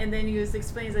 And then he was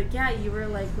explaining, he's like, yeah, you were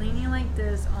like leaning like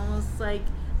this, almost like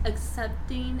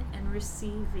accepting and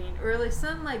receiving, or like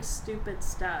some like stupid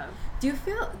stuff. Do you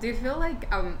feel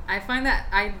like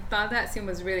I thought that scene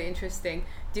was really interesting.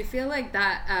 Do you feel like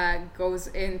that goes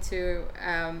into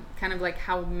kind of like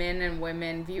how men and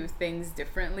women view things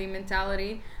differently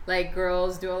mentality? Like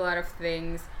girls do a lot of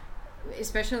things,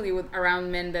 especially with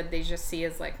around men, that they just see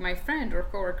as like my friend or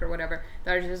coworker or whatever,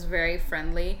 that are just very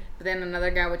friendly, but then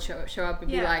another guy would show up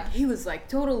and be Yeah. like, he was like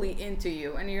totally into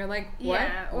you, and you're like, what?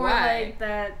 Yeah, or Why? like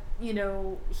that, you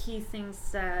know, he thinks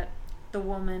that the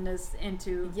woman is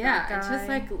into Yeah, that guy. it's just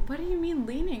like, what do you mean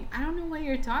leaning? I don't know what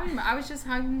you're talking about. I was just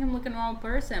hugging him like a normal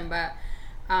person, but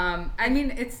I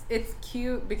mean, it's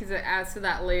cute because it adds to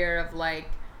that layer of like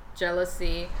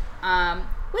jealousy,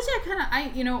 which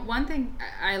one thing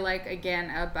I like again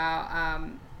about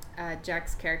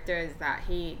Jack's character is that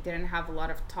he didn't have a lot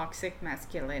of toxic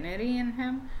masculinity in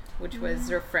him, which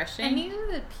was refreshing. And neither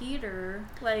did Peter.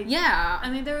 Like, yeah, I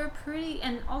mean, they were pretty,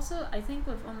 and also I think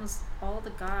with almost all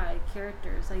the guy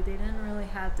characters, like they didn't really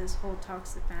have this whole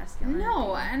toxic masculinity.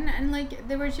 no, and like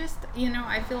they were just,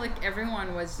 I feel like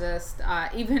everyone was just,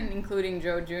 even including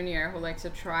Joe Jr., who likes to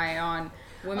try on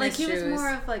women's shoes. Like he was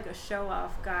more of like a show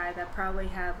off guy that probably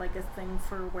had like a thing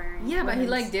for wearing. Yeah, but he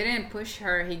like didn't push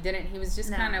her. He was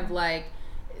just kind of like,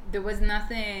 there was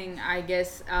nothing, I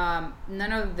guess,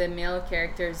 none of the male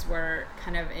characters were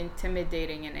kind of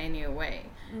intimidating in any way.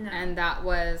 No. And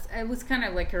it was kind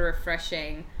of like a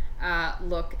refreshing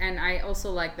look. And I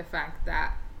also like the fact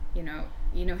that,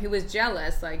 he was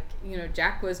jealous. Like,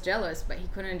 Jack was jealous, but he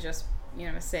couldn't just,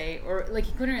 say, or like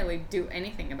he couldn't really do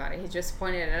anything about it. He just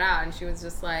pointed it out, and she was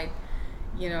just like,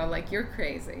 like, you're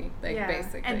crazy, like, yeah.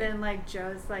 Basically. And then, like,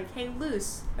 Joe's like, hey,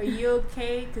 Luce, are you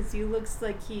okay? Because he looks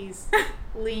like he's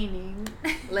leaning.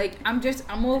 Like,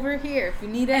 I'm over here if you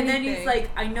need anything. And then he's like,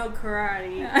 I know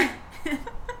karate.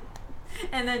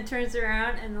 And then turns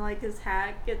around and, like, his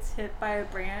hat gets hit by a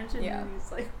branch, and then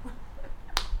he's like...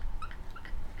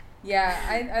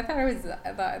 Yeah, I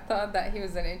thought that he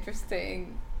was an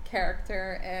interesting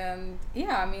character, and,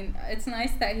 yeah, I mean, it's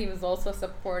nice that he was also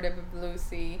supportive of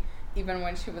Lucy, even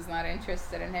when she was not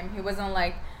interested in him. He wasn't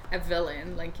like a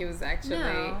villain. Like, he was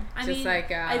actually I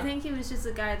think he was just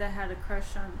a guy that had a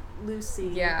crush on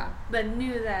Lucy. Yeah. But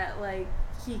knew that, like,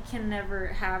 he can never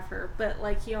have her. But,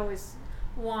 like, he always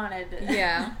wanted it.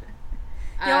 Yeah.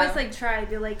 He always, like, tried to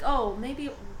be like, oh, maybe...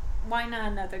 Why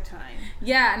not another time?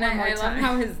 Yeah, and I love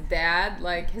how his dad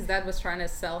was trying to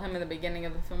sell him in the beginning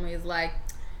of the film. He's like,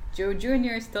 Joe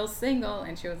Jr. is still single,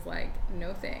 and she was like,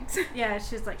 no thanks. Yeah,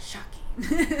 she was like,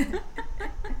 shocking.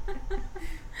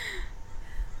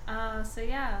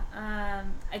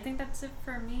 I think that's it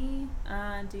for me.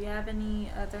 Do you have any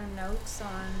other notes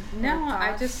on? No,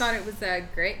 I just thought it was a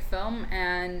great film,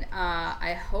 and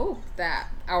I hope that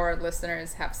our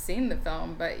listeners have seen the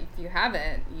film. But if you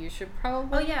haven't, you should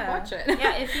probably watch it.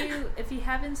 Yeah, if you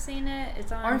haven't seen it,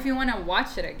 it's on. Or if you want to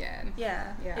watch it again.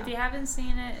 Yeah. If you haven't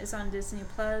seen it, it's on Disney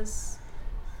Plus.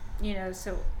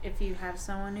 So if you have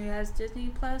someone who has Disney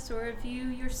Plus, or if you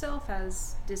yourself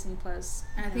has Disney Plus.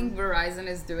 I think Verizon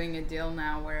is doing a deal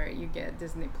now where you get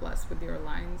Disney Plus with your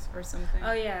lines or something.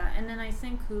 Oh, yeah. And then I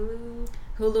think Hulu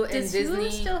and Disney. Does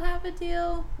Hulu still have a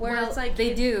deal? Where it's like...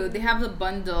 They do. They have the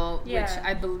bundle, which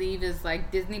I believe is like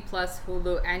Disney Plus,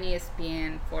 Hulu, and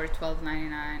ESPN for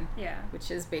 $12.99. Yeah. Which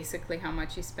is basically how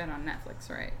much you spend on Netflix,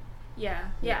 right? Yeah,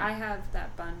 I have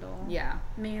that bundle. Yeah.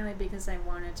 Mainly because I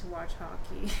wanted to watch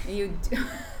hockey. You do.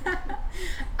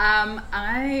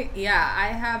 I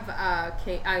have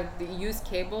I use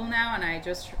cable now, and I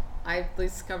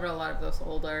discovered a lot of those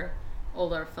older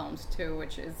films too,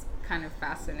 which is kind of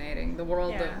fascinating. The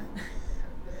world of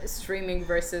streaming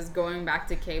versus going back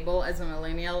to cable as a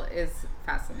millennial is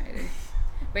fascinating.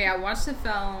 But yeah, watch the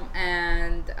film,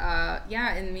 and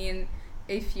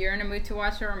if you're in a mood to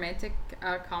watch a romantic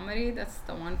comedy, that's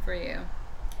the one for you.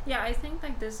 Yeah, I think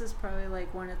like this is probably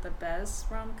like one of the best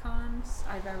rom-coms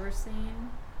I've ever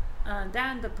seen. That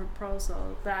and The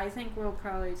Proposal, but I think we'll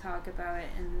probably talk about it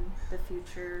in the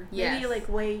future. Yes. Maybe like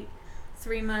wait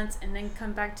 3 months and then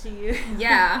come back to you.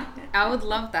 Yeah, I would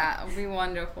love that. It would be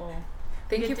wonderful.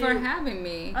 Thank you for having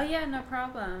me. Oh yeah, no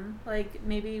problem. Like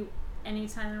maybe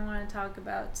anytime I want to talk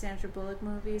about Sandra Bullock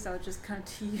movies, I'll just come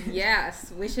to you.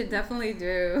 Yes, we should definitely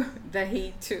do The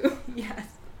Heat too.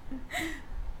 Yes.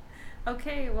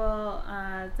 Okay, well,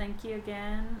 thank you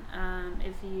again.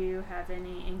 If you have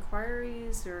any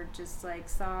inquiries or just like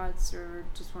thoughts or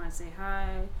just want to say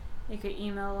hi, you could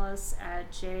email us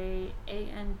at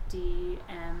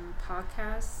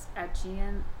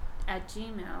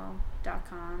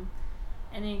jandmpodcasts@gmail.com.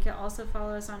 And then you can also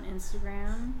follow us on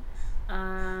Instagram.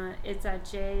 It's at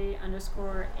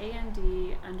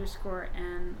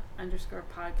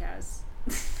j_and_n_podcast.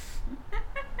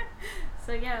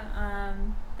 So yeah,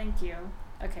 thank you.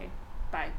 Okay, bye.